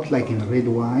 not like in red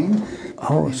wine.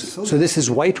 Oh, so this is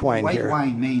white wine here? White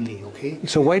wine mainly, okay.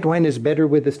 So white wine is better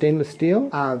with the stainless steel?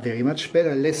 Very much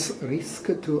better. Less risk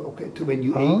to when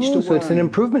you age the wine. So it's an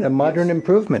improvement, a modern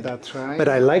improvement. That's right. But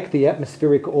I like the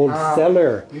atmospheric old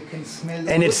cellar. You can smell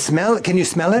it. And can you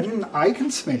smell it? I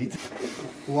can smell it.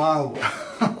 Wow.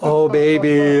 Oh, baby,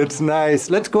 it's nice.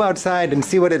 Let's go outside and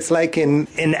see what it's like in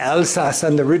Alsace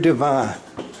on the Rue du Vin.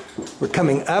 We're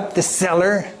coming up the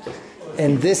cellar,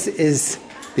 and this is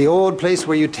the old place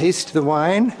where you taste the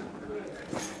wine.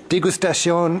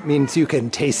 Degustation means you can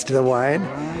taste the wine.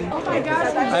 Oh my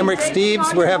gosh. I'm Rick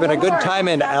Steves. We're having a good time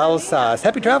in Alsace.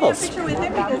 Happy travels.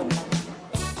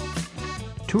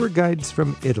 Tour guides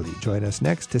from Italy join us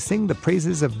next to sing the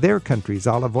praises of their country's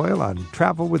olive oil on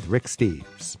Travel with Rick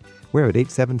Steves. We're at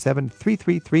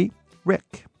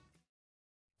 877-333-RICK.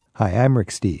 Hi, I'm Rick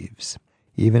Steves.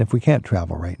 Even if we can't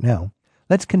travel right now,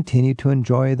 let's continue to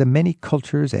enjoy the many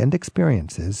cultures and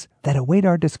experiences that await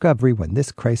our discovery when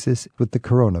this crisis with the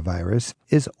coronavirus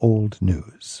is old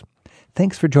news.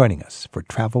 Thanks for joining us for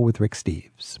Travel with Rick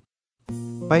Steves.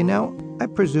 By now, I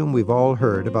presume we've all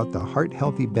heard about the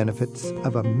heart-healthy benefits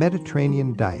of a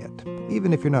Mediterranean diet,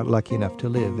 even if you're not lucky enough to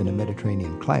live in a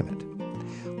Mediterranean climate.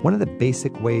 One of the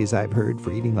basic ways I've heard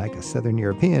for eating like a Southern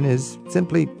European is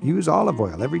simply use olive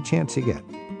oil every chance you get.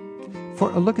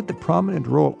 For a look at the prominent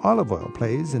role olive oil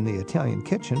plays in the Italian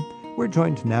kitchen, we're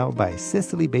joined now by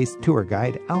Sicily-based tour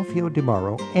guide Alfio Di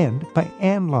Mauro and by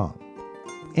Anne Long.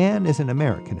 Anne is an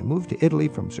American who moved to Italy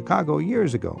from Chicago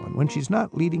years ago, and when she's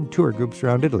not leading tour groups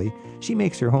around Italy, she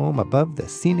makes her home above the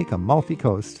scenic Amalfi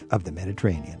coast of the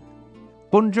Mediterranean.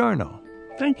 Buongiorno.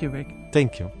 Thank you, Rick.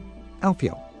 Thank you.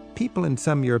 Alfio, people in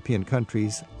some European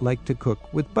countries like to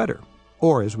cook with butter,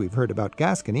 or as we've heard about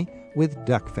Gascony, with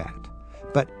duck fat.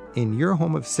 But in your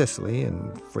home of Sicily,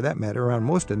 and for that matter around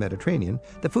most of the Mediterranean,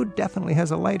 the food definitely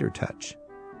has a lighter touch.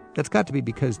 That's got to be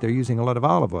because they're using a lot of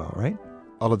olive oil, right?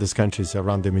 All of these countries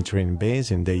around the Mediterranean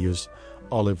basin, they use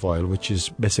olive oil, which is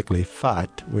basically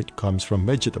fat, which comes from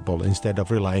vegetable, instead of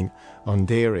relying on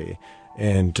dairy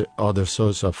and other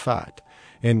sources of fat.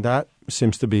 And that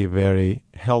seems to be very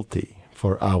healthy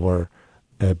for our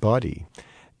body.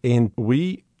 And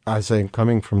we, as I'm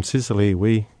coming from Sicily,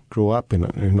 we grew up in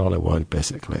olive oil,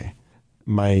 basically.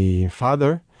 My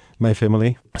father, my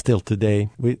family, still today,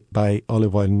 we buy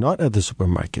olive oil not at the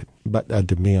supermarket, but at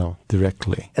the mill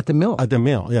directly. At the mill? At the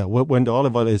mill, yeah. When the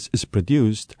olive oil is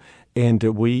produced, and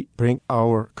we bring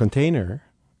our container,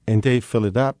 and they fill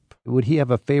it up. Would he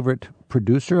have a favorite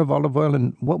producer of olive oil,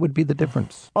 and what would be the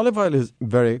difference? Olive oil is a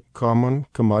very common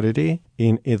commodity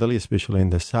in Italy, especially in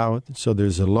the south. So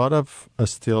there's a lot of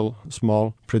still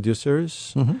small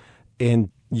producers,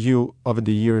 and you, over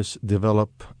the years,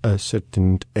 develop a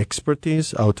certain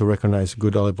expertise how to recognize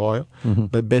good olive oil.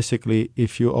 But basically,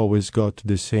 if you always go to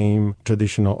the same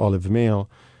traditional olive mill,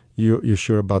 you're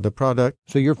sure about the product.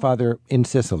 So your father in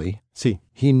Sicily Si.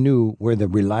 He knew where the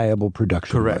reliable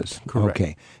production Correct, was. correct.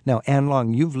 Okay. Now, Anne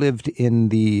Long, you've lived in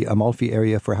the Amalfi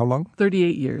area for how long?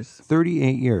 38 years.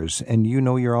 38 years. And you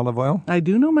know your olive oil? I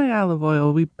do know my olive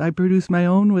oil. I produce my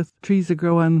own with trees that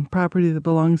grow on property that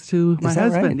belongs to my Is that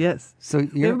husband. right? Yes. So We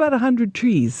have you're about 100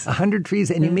 trees. 100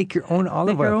 trees, and you make your own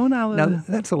olive Make oil. our own olive Now, oil.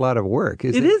 that's a lot of work,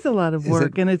 It is a lot of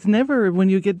work, and it's never, when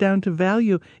you get down to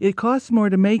value, it costs more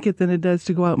to make it than it does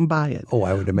to go out and buy it. Oh,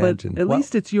 I would imagine. But at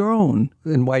least it's your own.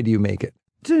 And why do you make it?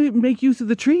 To make use of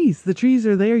the trees. The trees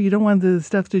are there. You don't want the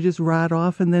stuff to just rot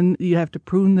off, and then you have to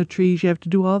prune the trees. You have to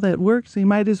do all that work, so you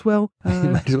might as well, You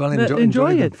might as well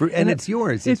enjoy it. the fruit. And it's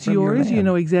yours. It's from your yours. You land.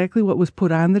 know exactly what was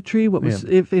put on the tree, what was,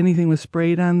 if anything was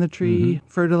sprayed on the tree,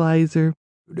 fertilizer.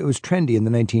 It was trendy in the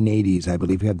 1980s, I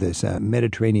believe. You have this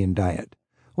Mediterranean diet.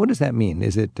 What does that mean?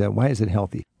 Is it why is it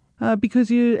healthy? Because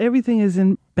everything is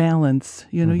in balance.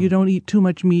 You know, you don't eat too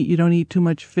much meat. You don't eat too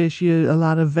much fish. A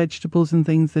lot of vegetables and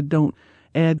things that don't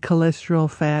add cholesterol,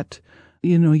 fat.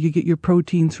 You know, you get your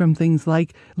proteins from things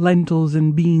like lentils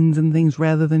and beans and things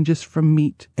rather than just from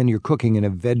meat. And you're cooking in a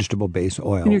vegetable-based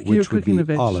oil, And you're which would cooking be a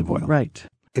vegetable, olive oil. right?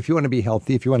 If you want to be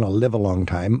healthy, if you want to live a long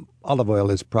time, olive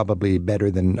oil is probably better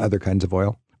than other kinds of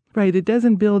oil. Right. It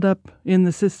doesn't build up in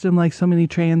the system like so many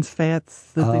trans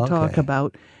fats that they talk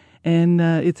about. And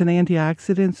it's an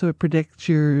antioxidant, so it protects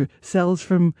your cells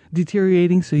from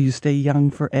deteriorating, so you stay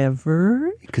young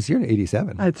forever. Because you're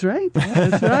 87. That's right.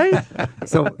 That's right.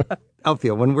 So,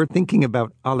 Althea, when we're thinking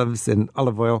about olives and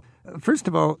olive oil, first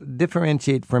of all,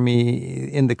 differentiate for me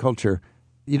in the culture.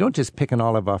 You don't just pick an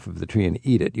olive off of the tree and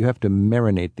eat it. You have to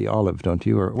marinate the olive, don't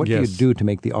you? Or what do you do to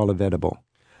make the olive edible?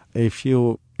 If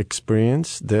you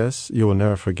experience this, you will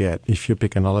never forget. If you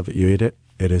pick an olive, you eat it,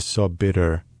 it is so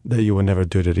bitter that you will never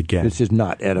do it again. It's just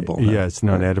not edible. Huh? Yeah, it's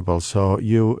not edible. So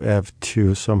you have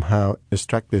to somehow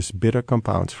extract these bitter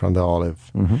compounds from the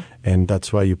olive. And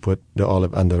that's why you put the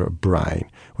olive under a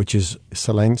brine, which is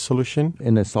saline solution.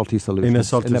 In a salty solution. In a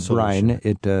salty in a solution. brine,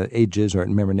 it ages or it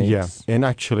marinates. Yeah. And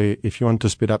actually, if you want to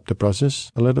speed up the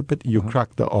process a little bit, you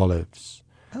crack the olives.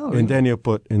 Oh, really? And then you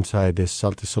put inside this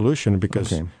salty solution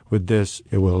because with this,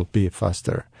 it will be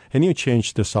faster. And you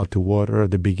change the salty water at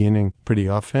the beginning pretty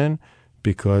often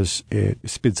because it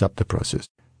speeds up the process.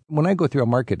 When I go through a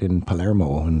market in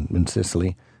Palermo in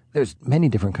Sicily, there's many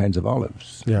different kinds of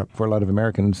olives. Yeah. For a lot of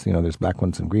Americans, there's black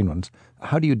ones and green ones.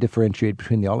 How do you differentiate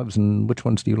between the olives and which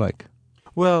ones do you like?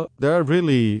 Well, there are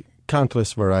really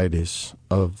countless varieties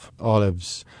of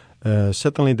olives.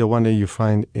 Certainly the one that you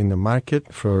find in the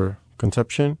market for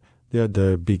consumption, they are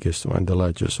the biggest one, the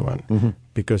largest one.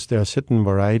 Because there are certain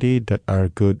variety that are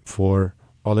good for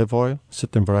olive oil,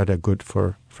 certain variety are good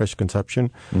for fresh consumption.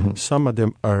 Some of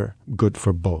them are good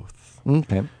for both.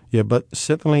 Okay. Yeah, but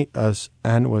certainly, as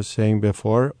Anne was saying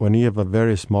before, when you have a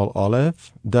very small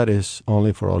olive, that is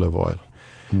only for olive oil.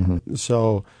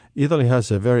 So Italy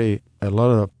has a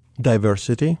lot of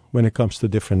diversity when it comes to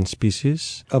different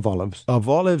species Of olives. of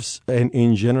olives and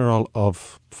in general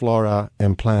of flora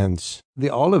and plants. The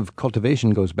olive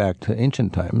cultivation goes back to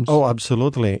ancient times. Oh,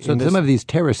 absolutely. So some of these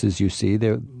terraces you see,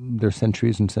 they're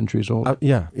centuries and centuries old.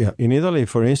 Yeah. In Italy,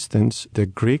 for instance, the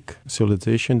Greek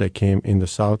civilization that came in the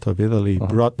south of Italy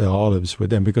brought the olives with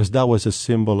them because that was a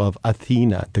symbol of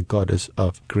Athena, the goddess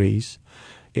of Greece.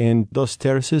 And those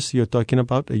terraces you're talking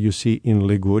about that you see in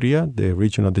Liguria, the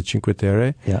region of the Cinque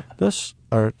Terre, those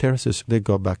are terraces that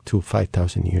go back to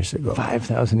 5,000 years ago.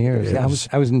 5,000 years. Yes.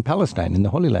 I was in Palestine, in the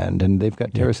Holy Land, and they've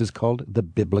got terraces called the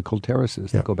biblical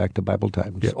terraces that go back to Bible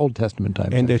times, Old Testament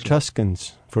times. And the actually.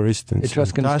 Tuscans, for instance,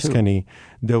 Etruscans in Tuscany,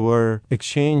 they were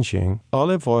exchanging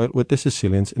olive oil with the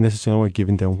Sicilians, and the Sicilians were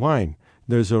giving them wine.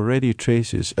 There's already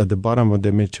traces at the bottom of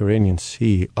the Mediterranean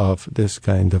Sea of this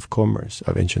kind of commerce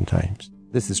of ancient times.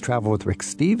 This is Travel with Rick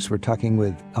Steves. We're talking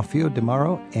with Alfio De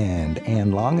Maro and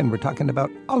Anne Long, and we're talking about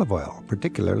olive oil,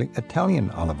 particularly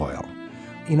Italian olive oil.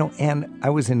 Anne, I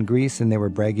was in Greece, and they were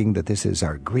bragging that this is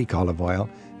our Greek olive oil,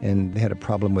 and they had a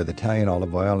problem with Italian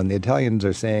olive oil, and the Italians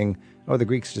are saying, oh, the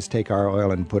Greeks just take our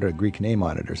oil and put a Greek name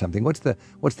on it or something. What's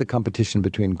the competition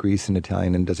between Greece and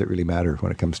Italian, and does it really matter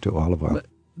when it comes to olive oil?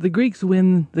 The Greeks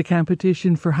win the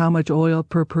competition for how much oil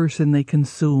per person they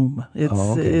consume.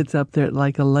 It's up there at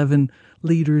like 11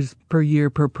 liters per year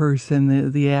per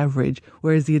person, the average,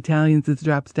 whereas the Italians, it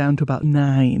drops down to about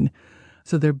 9.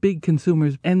 So they're big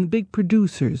consumers and big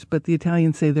producers, but the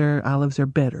Italians say their olives are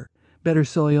better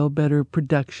soil, better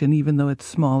production, even though it's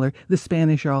smaller. The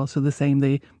Spanish are also the same.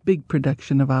 They big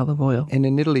production of olive oil. And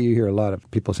in Italy, you hear a lot of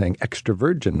people saying extra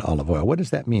virgin olive oil. What does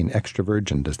that mean, extra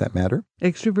virgin? Does that matter?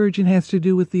 Extra virgin has to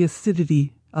do with the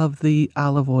acidity of the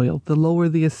olive oil. The lower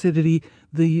the acidity,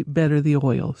 the better the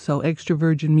oil. So extra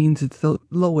virgin means it's the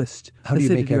lowest How do you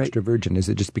make acidity rate. extra virgin? Is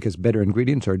it just because better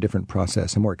ingredients or a different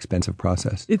process, a more expensive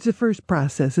process? It's the first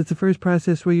process. It's the first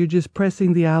process where you're just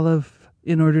pressing the olive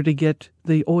in order to get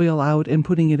the oil out and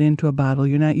putting it into a bottle.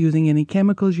 You're not using any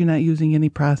chemicals. You're not using any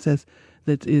process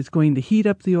that is going to heat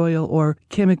up the oil or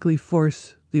chemically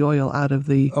force the oil out of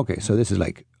the... Okay, so this is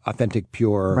like authentic,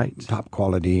 pure, Right. top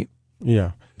quality.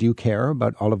 Yeah. Do you care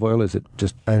about olive oil? Is it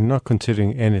just... I'm not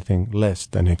considering anything less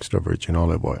than extra virgin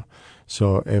olive oil.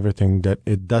 So everything that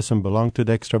it doesn't belong to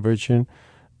the extra virgin,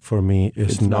 for me,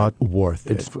 is It's not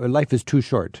worth it. Life is too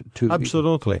short.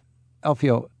 Absolutely.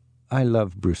 Alfio, I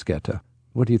love bruschetta.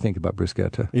 What do you think about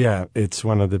bruschetta? Yeah, it's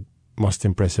one of the most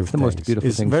impressive The things. most beautiful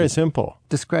it's things. very simple.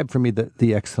 Describe for me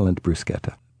the excellent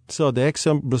bruschetta. So the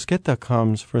excellent bruschetta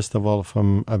comes, first of all,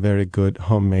 from a very good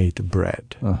homemade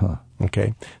bread. Uh-huh.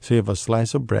 Okay? So you have a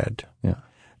slice of bread, Yeah.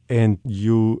 and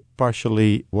you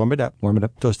partially warm it up,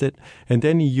 toast it, and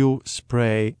then you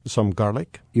spray some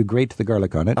garlic. You grate the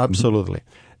garlic on it. Absolutely.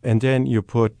 And then you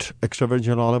put extra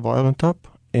virgin olive oil on top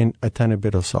and a tiny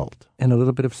bit of salt. And a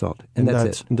little bit of salt. And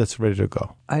that's it. That's ready to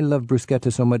go. I love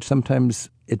bruschetta so much. Sometimes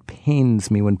it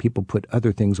pains me when people put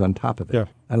other things on top of it. Yeah.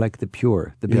 I like the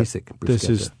pure, the basic bruschetta. This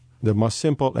is the most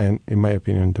simple and, in my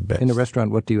opinion, the best. In a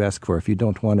restaurant, what do you ask for if you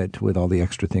don't want it with all the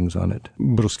extra things on it?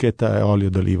 Bruschetta e olio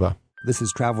d'oliva. This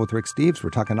is Travel with Rick Steves. We're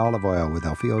talking olive oil with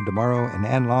Alfio DeMauro and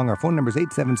Ann Long. Our phone number is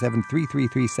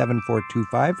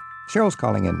 877-333-7425. Cheryl's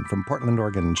calling in from Portland,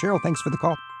 Oregon. Cheryl, thanks for the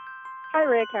call. Hi,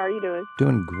 Rick. How are you doing?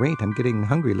 Doing great. I'm getting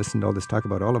hungry listening to all this talk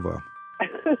about olive oil.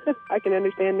 I can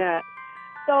understand that.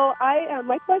 So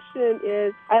my question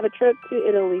is, I have a trip to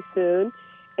Italy soon,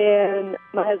 and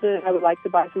my husband and I would like to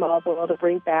buy some olive oil to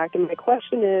bring back. And my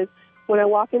question is, when I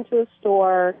walk into a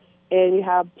store and you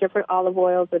have different olive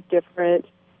oils of different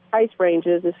price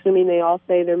ranges, assuming they all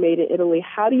say they're made in Italy,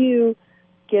 how do you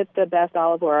get the best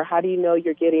olive oil? Or how do you know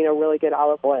you're getting a really good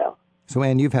olive oil? So,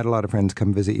 Ann, you've had a lot of friends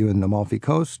come visit you in the Amalfi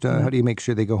Coast. How do you make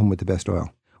sure they go home with the best oil?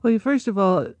 Well, first of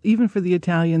all, even for the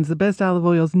Italians, the best olive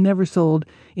oil is never sold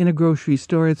in a grocery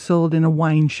store. It's sold in a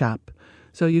wine shop.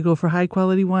 So you go for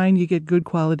high-quality wine, you get good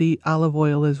quality olive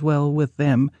oil as well with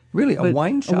them. Really? A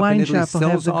wine shop in Italy will have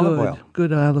sells the olive oil?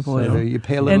 good olive oil. So you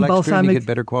pay a little extra and you get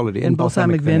better quality. And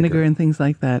balsamic vinegar and things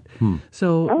like that.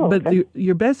 So, okay.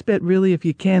 Your best bet really, if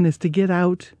you can, is to get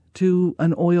out to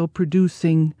an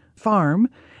oil-producing farm.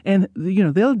 And,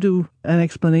 they'll do an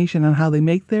explanation on how they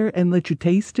make there and let you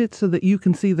taste it so that you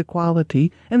can see the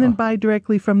quality and then buy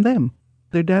directly from them.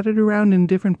 They're dotted around in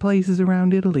different places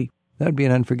around Italy. That would be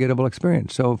an unforgettable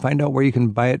experience. So find out where you can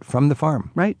buy it from the farm.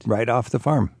 Right. Right off the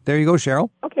farm. There you go, Cheryl.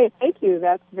 Okay, thank you.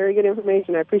 That's very good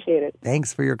information. I appreciate it.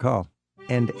 Thanks for your call.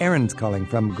 And Aaron's calling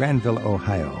from Granville,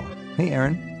 Ohio. Hey,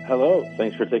 Aaron. Hello.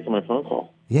 Thanks for taking my phone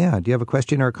call. Yeah, do you have a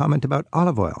question or a comment about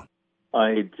olive oil?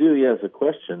 I do, yes, a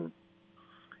question.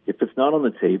 If it's not on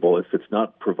the table, if it's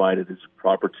not provided, is it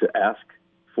proper to ask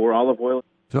for olive oil?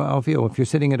 So, Alfio, if you're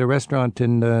sitting at a restaurant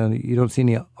and you don't see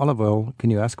any olive oil,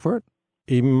 can you ask for it?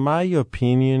 In my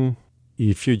opinion,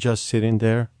 if you're just sitting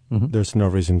there, there's no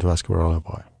reason to ask for olive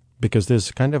oil. Because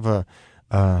there's kind of a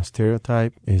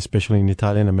stereotype, especially in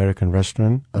Italian-American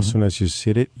restaurant. As soon as you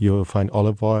sit it, you'll find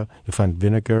olive oil, you find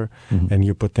vinegar, and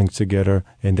you put things together,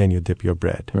 and then you dip your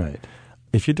bread. Right.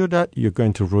 If you do that, you're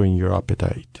going to ruin your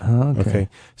appetite. Okay.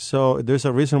 So there's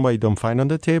a reason why you don't find on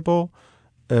the table,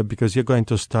 because you're going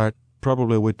to start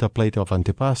probably with a plate of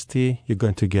antipasti. You're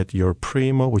going to get your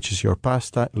primo, which is your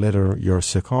pasta, later your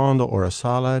secondo or a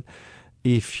salad.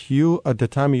 If you, at the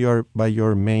time you're by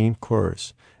your main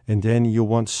course, and then you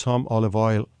want some olive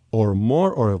oil or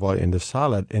more olive oil in the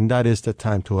salad, and that is the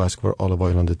time to ask for olive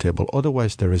oil on the table.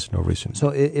 Otherwise, there is no reason. So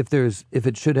if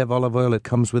it should have olive oil, it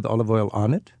comes with olive oil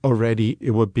on it? Already,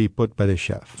 it would be put by the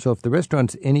chef. So if the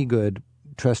restaurant's any good,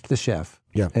 trust the chef.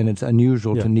 Yeah. And it's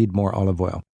unusual to need more olive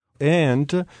oil.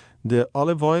 And the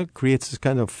olive oil creates this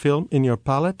kind of film in your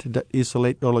palate that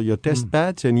isolate all of your taste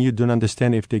buds, and you don't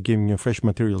understand if they're giving you fresh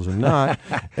materials or not.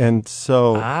 And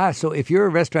so... so if you're a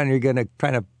restaurant, you're going to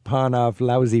try to pawn off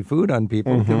lousy food on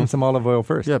people, give them some olive oil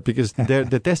first. Yeah, because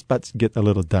the taste buds get a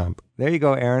little damp. There you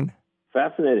go, Aaron.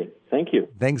 Fascinating. Thank you.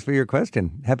 Thanks for your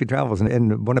question. Happy travels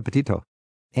and buon appetito.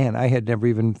 And I had never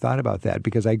even thought about that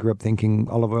because I grew up thinking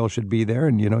olive oil should be there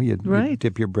and, you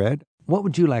dip your bread. What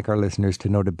would you like our listeners to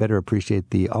know to better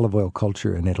appreciate the olive oil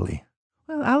culture in Italy?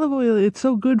 Well, olive oil, it's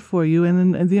so good for you.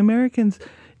 And the Americans,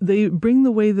 they bring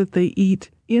the way that they eat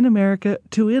in America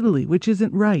to Italy, which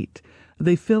isn't right.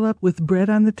 They fill up with bread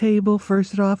on the table,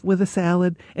 first off with a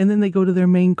salad, and then they go to their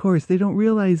main course. They don't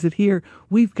realize that here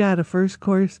we've got a first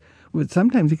course,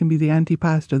 Sometimes it can be the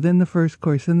antipasto, then the first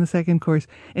course, then the second course.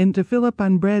 And to fill up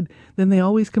on bread, then they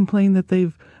always complain that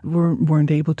they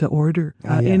weren't able to order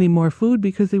any more food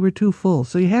because they were too full.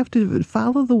 So you have to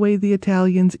follow the way the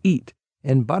Italians eat.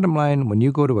 And bottom line, when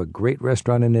you go to a great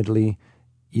restaurant in Italy,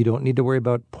 you don't need to worry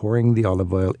about pouring the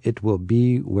olive oil. It will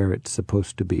be where it's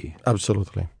supposed to be.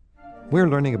 Absolutely. We're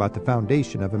learning about the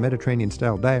foundation of a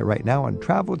Mediterranean-style diet right now on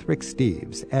Travel with Rick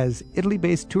Steves as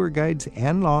Italy-based tour guides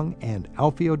Anne Long and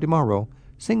Alfio Di Mauro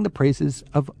sing the praises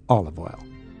of olive oil.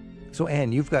 So,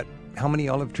 Anne, you've got how many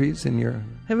olive trees in your...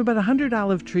 I have about 100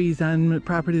 olive trees on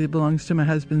property that belongs to my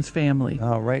husband's family.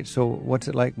 All right. So what's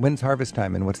it like? When's harvest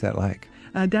time and what's that like?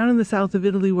 Down in the south of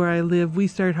Italy where I live, we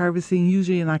start harvesting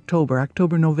usually in October,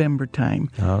 November time.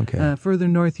 Oh, okay. Further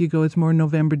north you go, it's more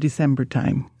November, December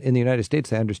time. In the United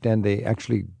States, I understand they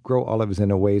actually grow olives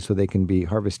in a way so they can be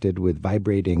harvested with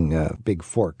vibrating big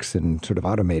forks and sort of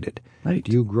automated. Right.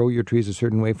 Do you grow your trees a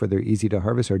certain way for they're easy to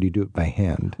harvest, or do you do it by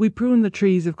hand? We prune the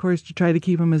trees, of course, to try to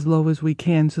keep them as low as we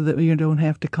can so that you don't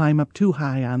have to climb up too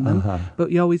high on them.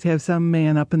 But you always have some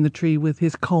man up in the tree with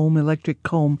his electric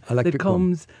comb, that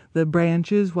combs the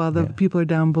branches while the people are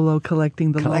down below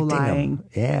collecting the low-lying.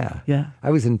 Yeah.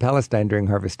 I was in Palestine during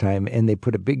harvest time, and they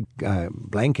put a big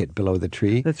blanket below the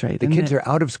tree. That's right. The kids are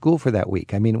out of school for that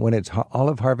week. I mean, when it's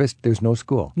olive harvest, there's no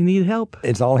school. You need help.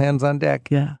 It's all hands on deck.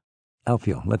 Yeah.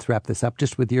 Alfio, let's wrap this up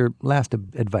just with your last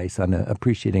advice on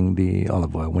appreciating the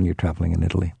olive oil when you're traveling in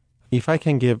Italy. If I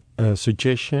can give a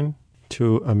suggestion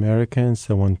to Americans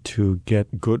that want to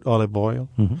get good olive oil,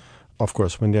 of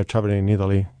course, when they're traveling in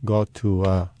Italy, go to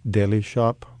a deli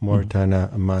shop more than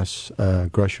a mass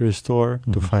grocery store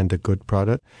to find a good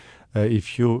product.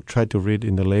 If you try to read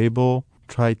in the label,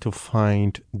 try to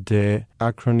find the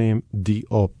acronym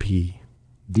DOP.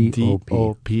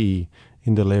 DOP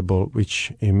in the label,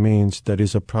 which it means that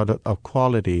is a product of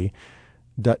quality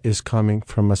that is coming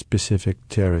from a specific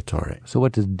territory. So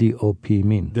what does DOP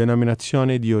mean?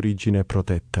 Denominazione di origine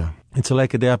protetta. It's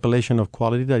like the appellation of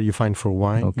quality that you find for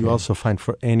wine. Okay. You also find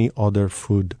for any other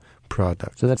food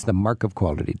product. So that's the mark of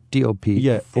quality, DOP.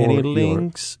 Yeah, any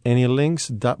links,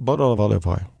 that bottle of olive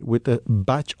oil with a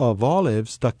batch of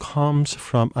olives that comes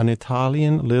from an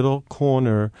Italian little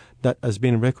corner that has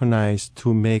been recognized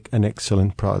to make an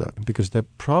excellent product. Because the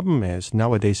problem is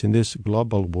nowadays in this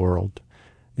global world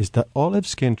is that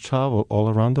olives can travel all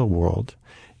around the world.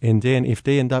 And then if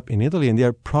they end up in Italy and they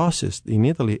are processed in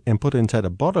Italy and put inside a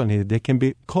bottle, they can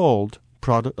be called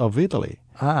product of Italy.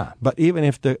 But even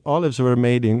if the olives were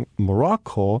made in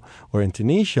Morocco or in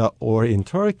Tunisia or in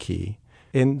Turkey,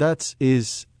 and that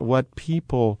is what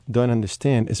people don't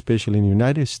understand, especially in the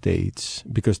United States,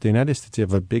 because the United States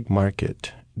have a big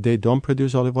market. They don't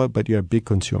produce olive oil, but you're a big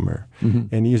consumer.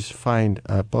 And you find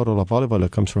a bottle of olive oil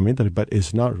that comes from Italy, but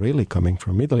it's not really coming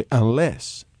from Italy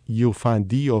unless you find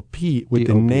DOP with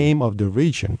the name of the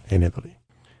region in Italy.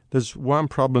 There's one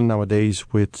problem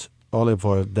nowadays with olive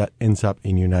oil that ends up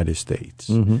in the United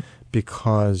States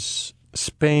because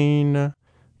Spain,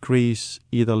 Greece,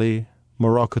 Italy,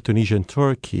 Morocco, Tunisia, and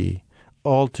Turkey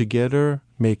all together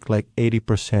make like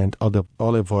 80% of the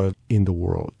olive oil in the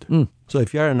world. So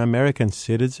if you're an American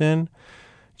citizen,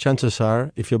 chances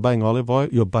are if you're buying olive oil,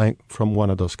 you're buying from one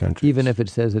of those countries. Even if it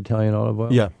says Italian olive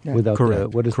oil? Yeah. Without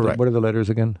correct. What are the letters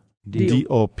again?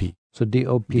 DOP. So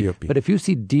DOP. But if you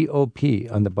see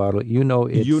DOP on the bottle, you know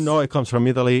it's... You know it comes from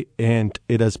Italy and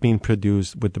it has been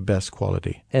produced with the best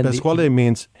quality. And best quality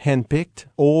means hand-picked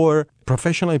or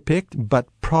professionally picked, but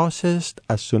processed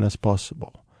as soon as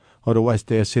possible. Otherwise,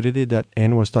 the acidity that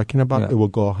Anne was talking about, it will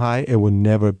go high. It will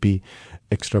never be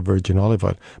extra virgin olive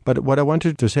oil. But what I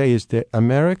wanted to say is that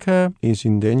America is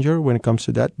in danger when it comes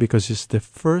to that because it's the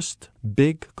first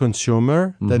big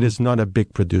consumer that is not a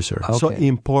big producer. So it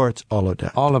imports all of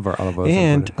that. All of our olive oil.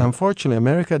 And unfortunately,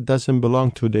 America doesn't belong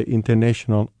to the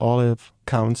International Olive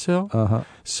Council.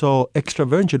 So extra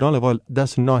virgin olive oil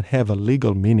does not have a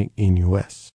legal meaning in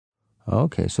U.S.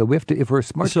 Okay, so we have to, if we're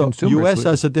smart consumers... U.S.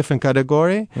 has a different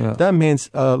category. That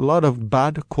means a lot of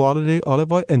bad quality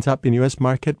olive oil ends up in U.S.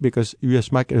 market because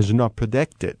U.S. market is not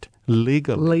protected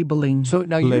legally. Labeling. So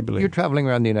now you're traveling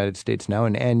around the United States now,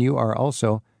 and you are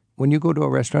also... When you go to a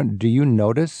restaurant, do you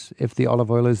notice if the olive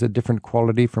oil is a different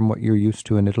quality from what you're used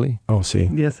to in Italy? Oh, see.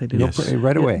 Yes, I do. Yes.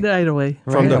 Right away? Right away.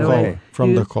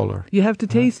 From the color. You have to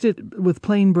taste it with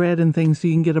plain bread and things so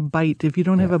you can get a bite. If you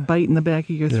don't have a bite in the back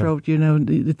of your throat, you know,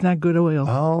 it's not good oil.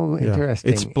 Oh,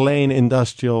 interesting. It's plain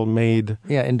industrial made.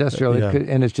 Yeah, industrial.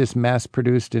 And it's just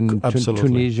mass-produced in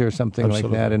Tunisia or something like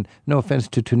that. And no offense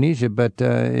to Tunisia, but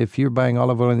if you're buying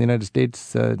olive oil in the United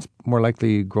States, it's more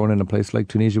likely grown in a place like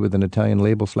Tunisia with an Italian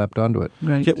label slapped onto it.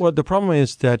 Right. Yeah, well, the problem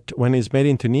is that when it's made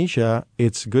in Tunisia,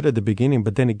 it's good at the beginning,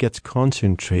 but then it gets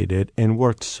concentrated and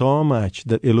worked so much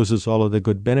that it loses all of the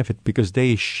good benefit because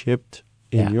they shipped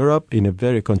in Europe in a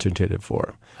very concentrated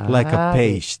form, like a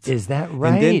paste. Is that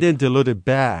right? And then they dilute it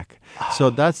back. So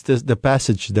that's the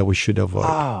passage that we should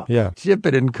avoid. Yeah. Ship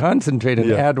it in concentrate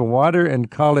and add water and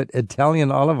call it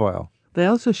Italian olive oil. They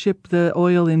also ship the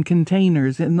oil in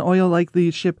containers, and oil like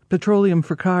they ship petroleum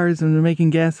for cars and they're making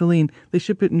gasoline. They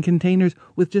ship it in containers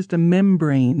with just a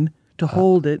membrane to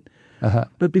hold it.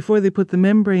 But before they put the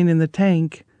membrane in the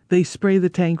tank, they spray the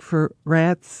tank for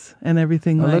rats and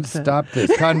everything like let's that. Stop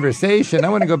this conversation. I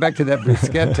want to go back to that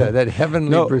bruschetta, that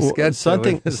heavenly bruschetta.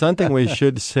 Something we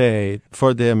should say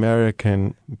for the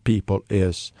American people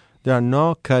is there are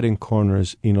no cutting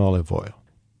corners in olive oil.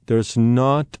 There's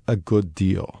not a good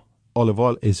deal. Olive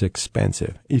oil is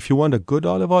expensive. If you want a good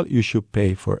olive oil, you should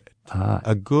pay for it.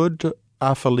 A good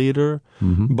half a liter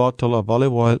bottle of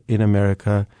olive oil in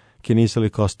America can easily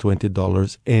cost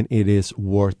 $20, and it is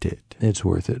worth it. It's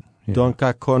worth it. Yeah. Don't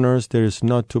cut corners. There is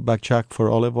no $2 check for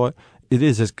olive oil. It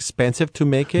is expensive to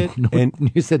make it.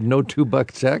 And you said no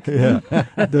 $2 check? Yeah.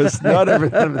 There's not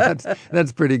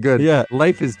that's pretty good. Yeah.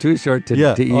 Life is too short to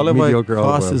eat olive mediocre oil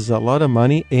olive oil. costs a lot of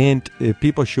money, and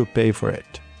people should pay for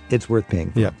it. It's worth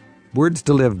paying for. Yeah. Words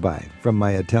to live by from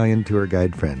my Italian tour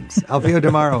guide friends. Alfio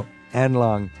Damaro, Anne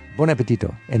Long, buon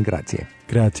appetito and grazie.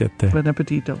 Grazie a te. Buon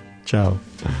appetito. Ciao.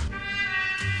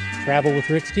 Travel with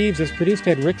Rick Steves is produced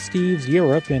at Rick Steves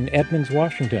Europe in Edmonds,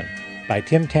 Washington by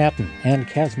Tim Tatton and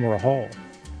Casmara Hall.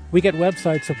 We get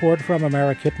website support from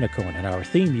Amara Kipnikon, and our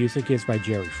theme music is by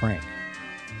Jerry Frank.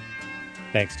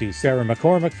 Thanks to Sarah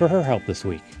McCormick for her help this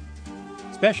week.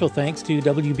 Special thanks to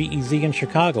WBEZ in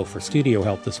Chicago for studio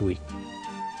help this week.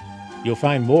 You'll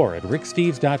find more at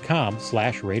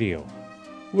ricksteves.com/radio.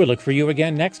 We'll look for you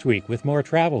again next week with more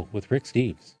travel with Rick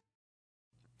Steves.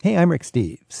 Hey, I'm Rick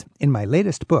Steves. In my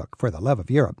latest book, For the Love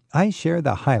of Europe, I share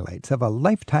the highlights of a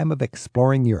lifetime of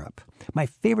exploring Europe. My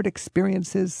favorite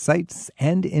experiences, sights,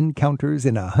 and encounters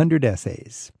in 100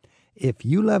 essays. If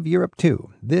you love Europe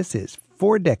too, this is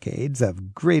 4 decades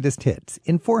of greatest hits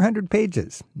in 400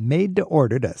 pages, made to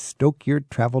order to stoke your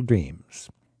travel dreams.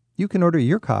 You can order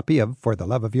your copy of For the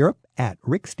Love of Europe at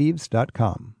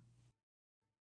ricksteves.com.